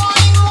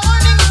 warning,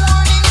 warning,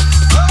 warning.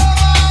 Oh,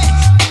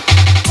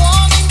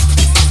 warning.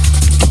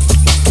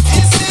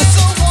 This is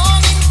a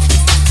warning.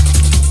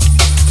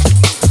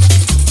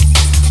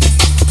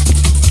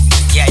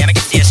 Yeah, you make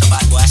it taste so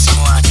bad, boy.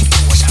 Someone take the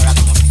force and rock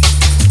 'em up.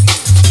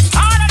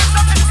 All of the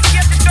stuff is to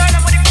get the girl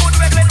and with the food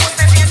red, don't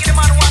tell me and give the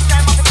man one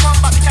time off the come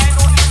back. I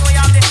know you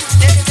have this.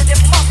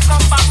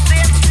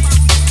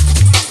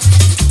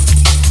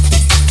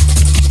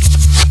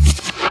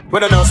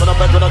 When the nurse on the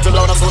bed with a sugar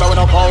and a soda with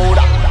a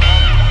powder.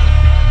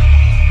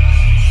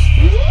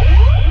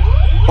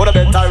 For the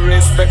better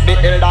respect the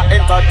elder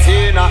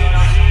entertainer.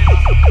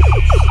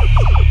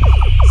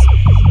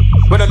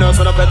 When the nurse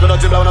on the bed with a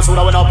sugar and a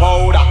soda with a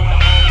powder.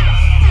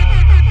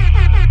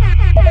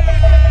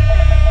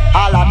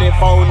 All of the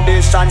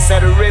foundation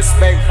said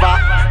respect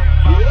back.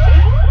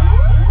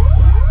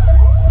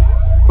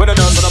 When the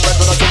nurse on the bed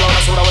with a sugar and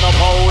a soda with a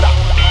powder.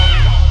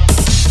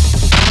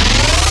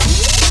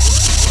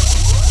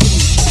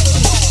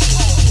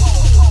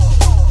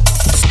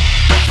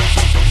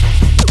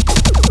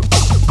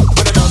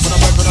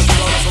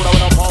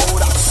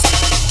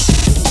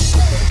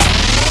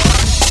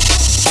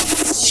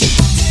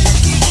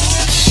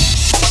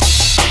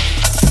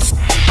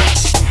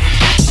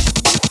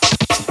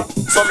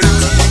 Some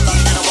little things that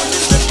you know what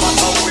is the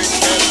matter with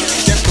them.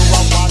 Them do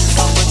a one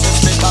song which is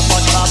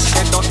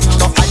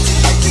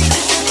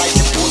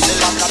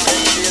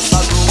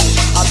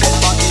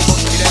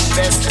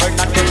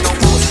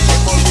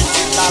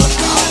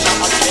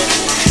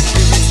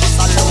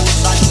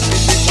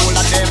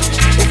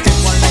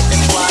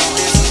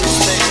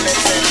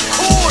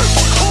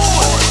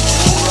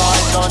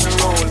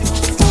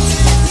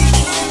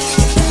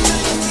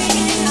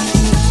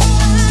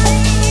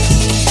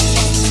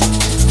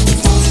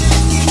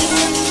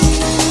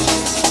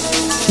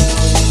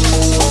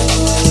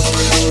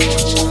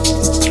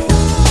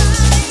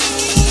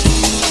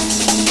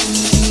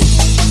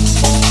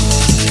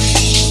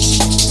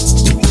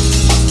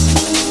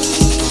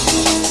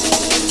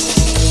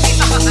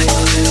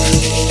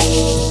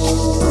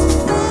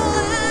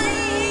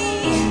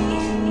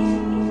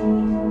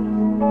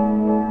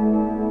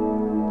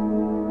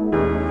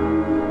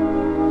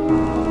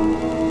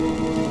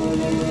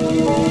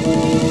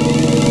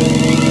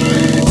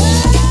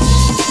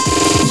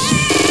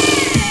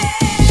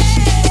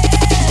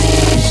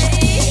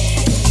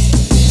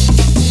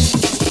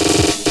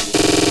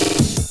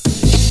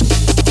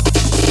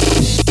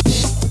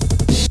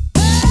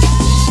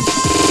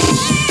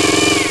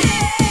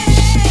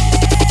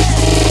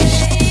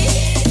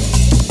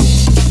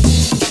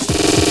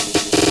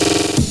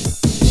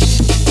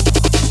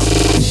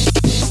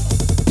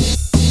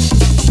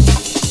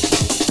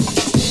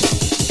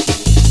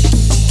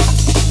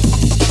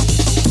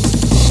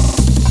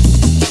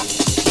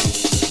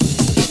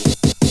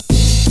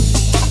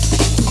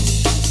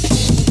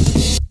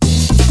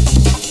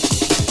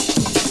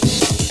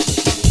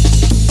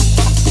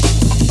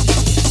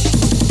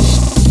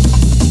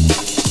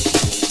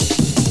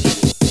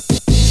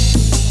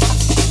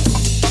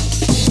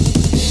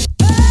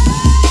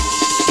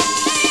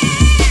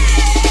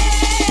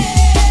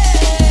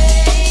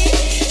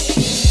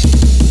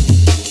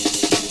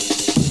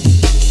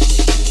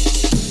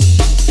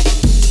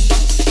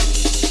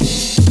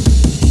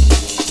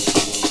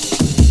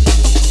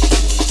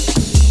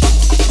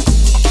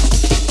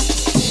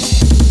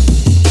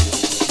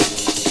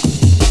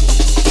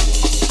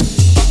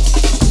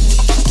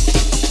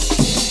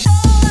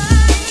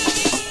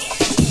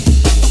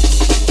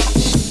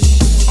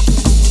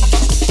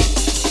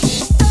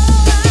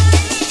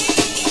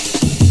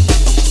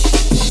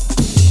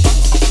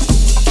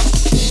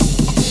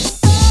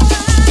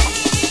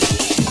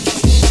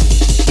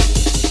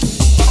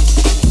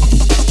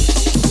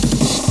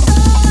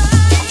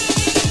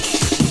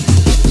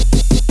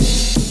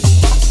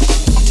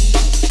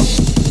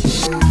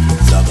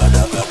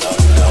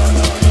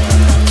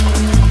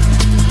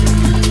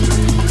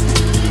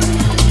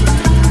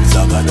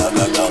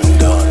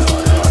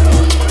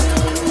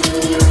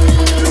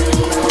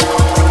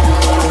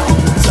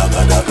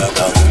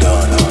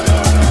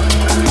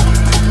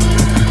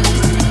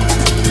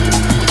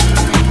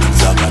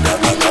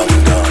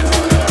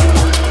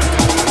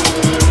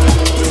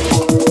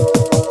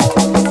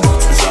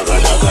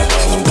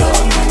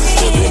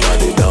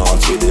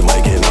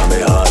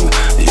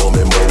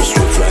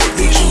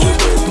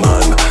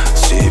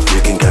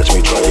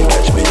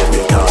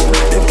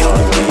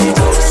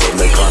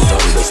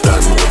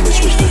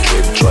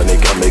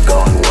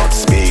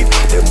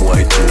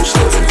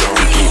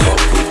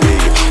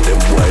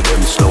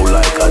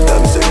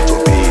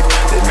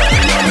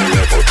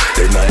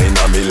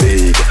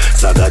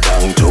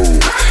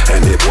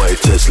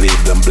just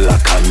leave them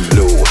black and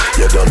blue.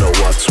 You don't know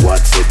what's what,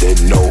 so they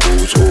know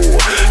who's who.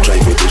 Try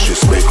to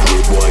disrespect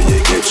me, boy,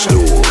 you get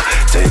slew.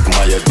 Take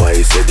my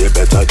advice, said you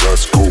better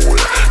just cool.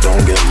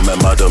 Don't get me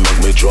mad, don't make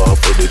me draw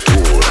for the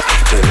tool.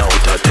 10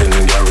 out of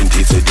 10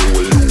 guaranteed that you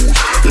will lose.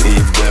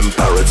 Leave them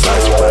parrots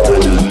as better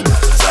than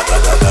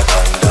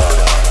Zaga-daga-dang-da.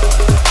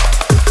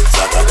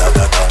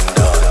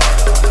 Zaga-daga-dang-da.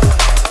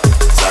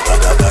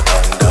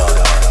 Zaga-daga-dang-da.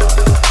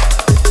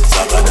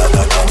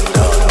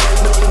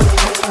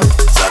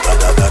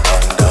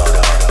 Zaga-daga-dang-da.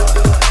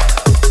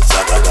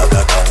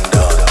 Zaga-daga-dang-da.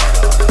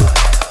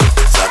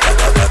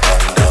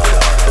 Zaga-daga-dang-da.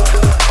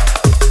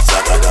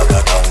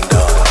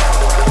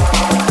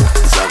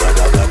 Zaga-daga-dang-da.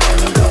 Zaga-daga-dang-da.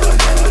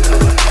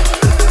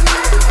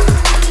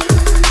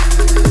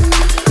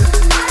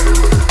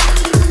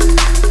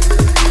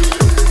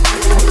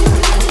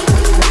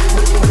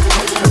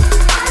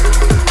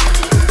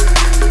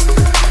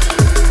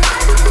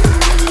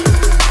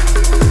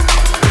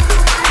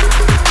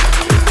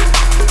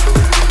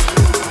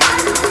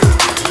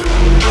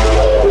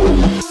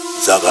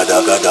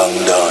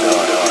 Zaga-daga-dang-dang.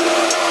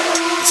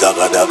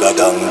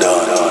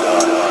 Zaga-daga-dang-dang.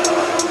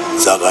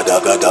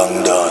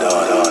 Zaga-daga-dang-dang.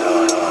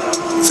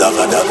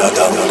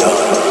 Zaga-daga-dang-dang.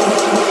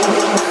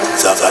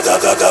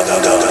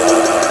 Zaga-daga-dang-dang.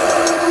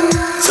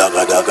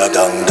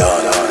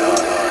 Zaga-daga-dang-dang.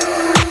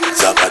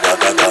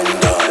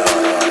 Zaga-daga-dang-dang.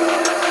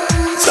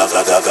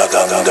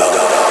 Zaga-daga-dang-dang.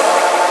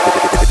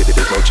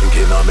 There's no chink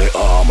in on me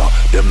armor.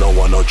 Them no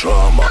want no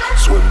drama.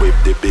 Swim with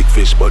the big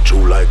fish but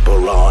true like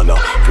piranha.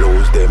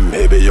 Flows them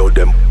heavy, yo,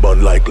 them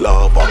burn like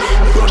lava.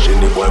 Brushing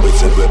the boy, we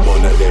said we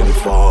born and then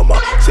farmer.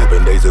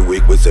 7 days a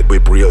week, we said we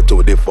pray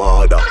to the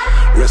Father.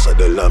 Rest of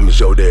the lambs,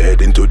 yo, they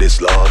head into the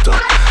slaughter.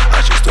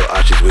 Ashes to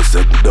ashes, we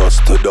said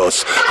dust to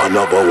dust.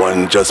 Another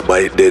one just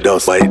bite the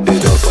dust, bite the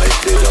dust,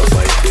 bite the dust,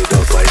 bite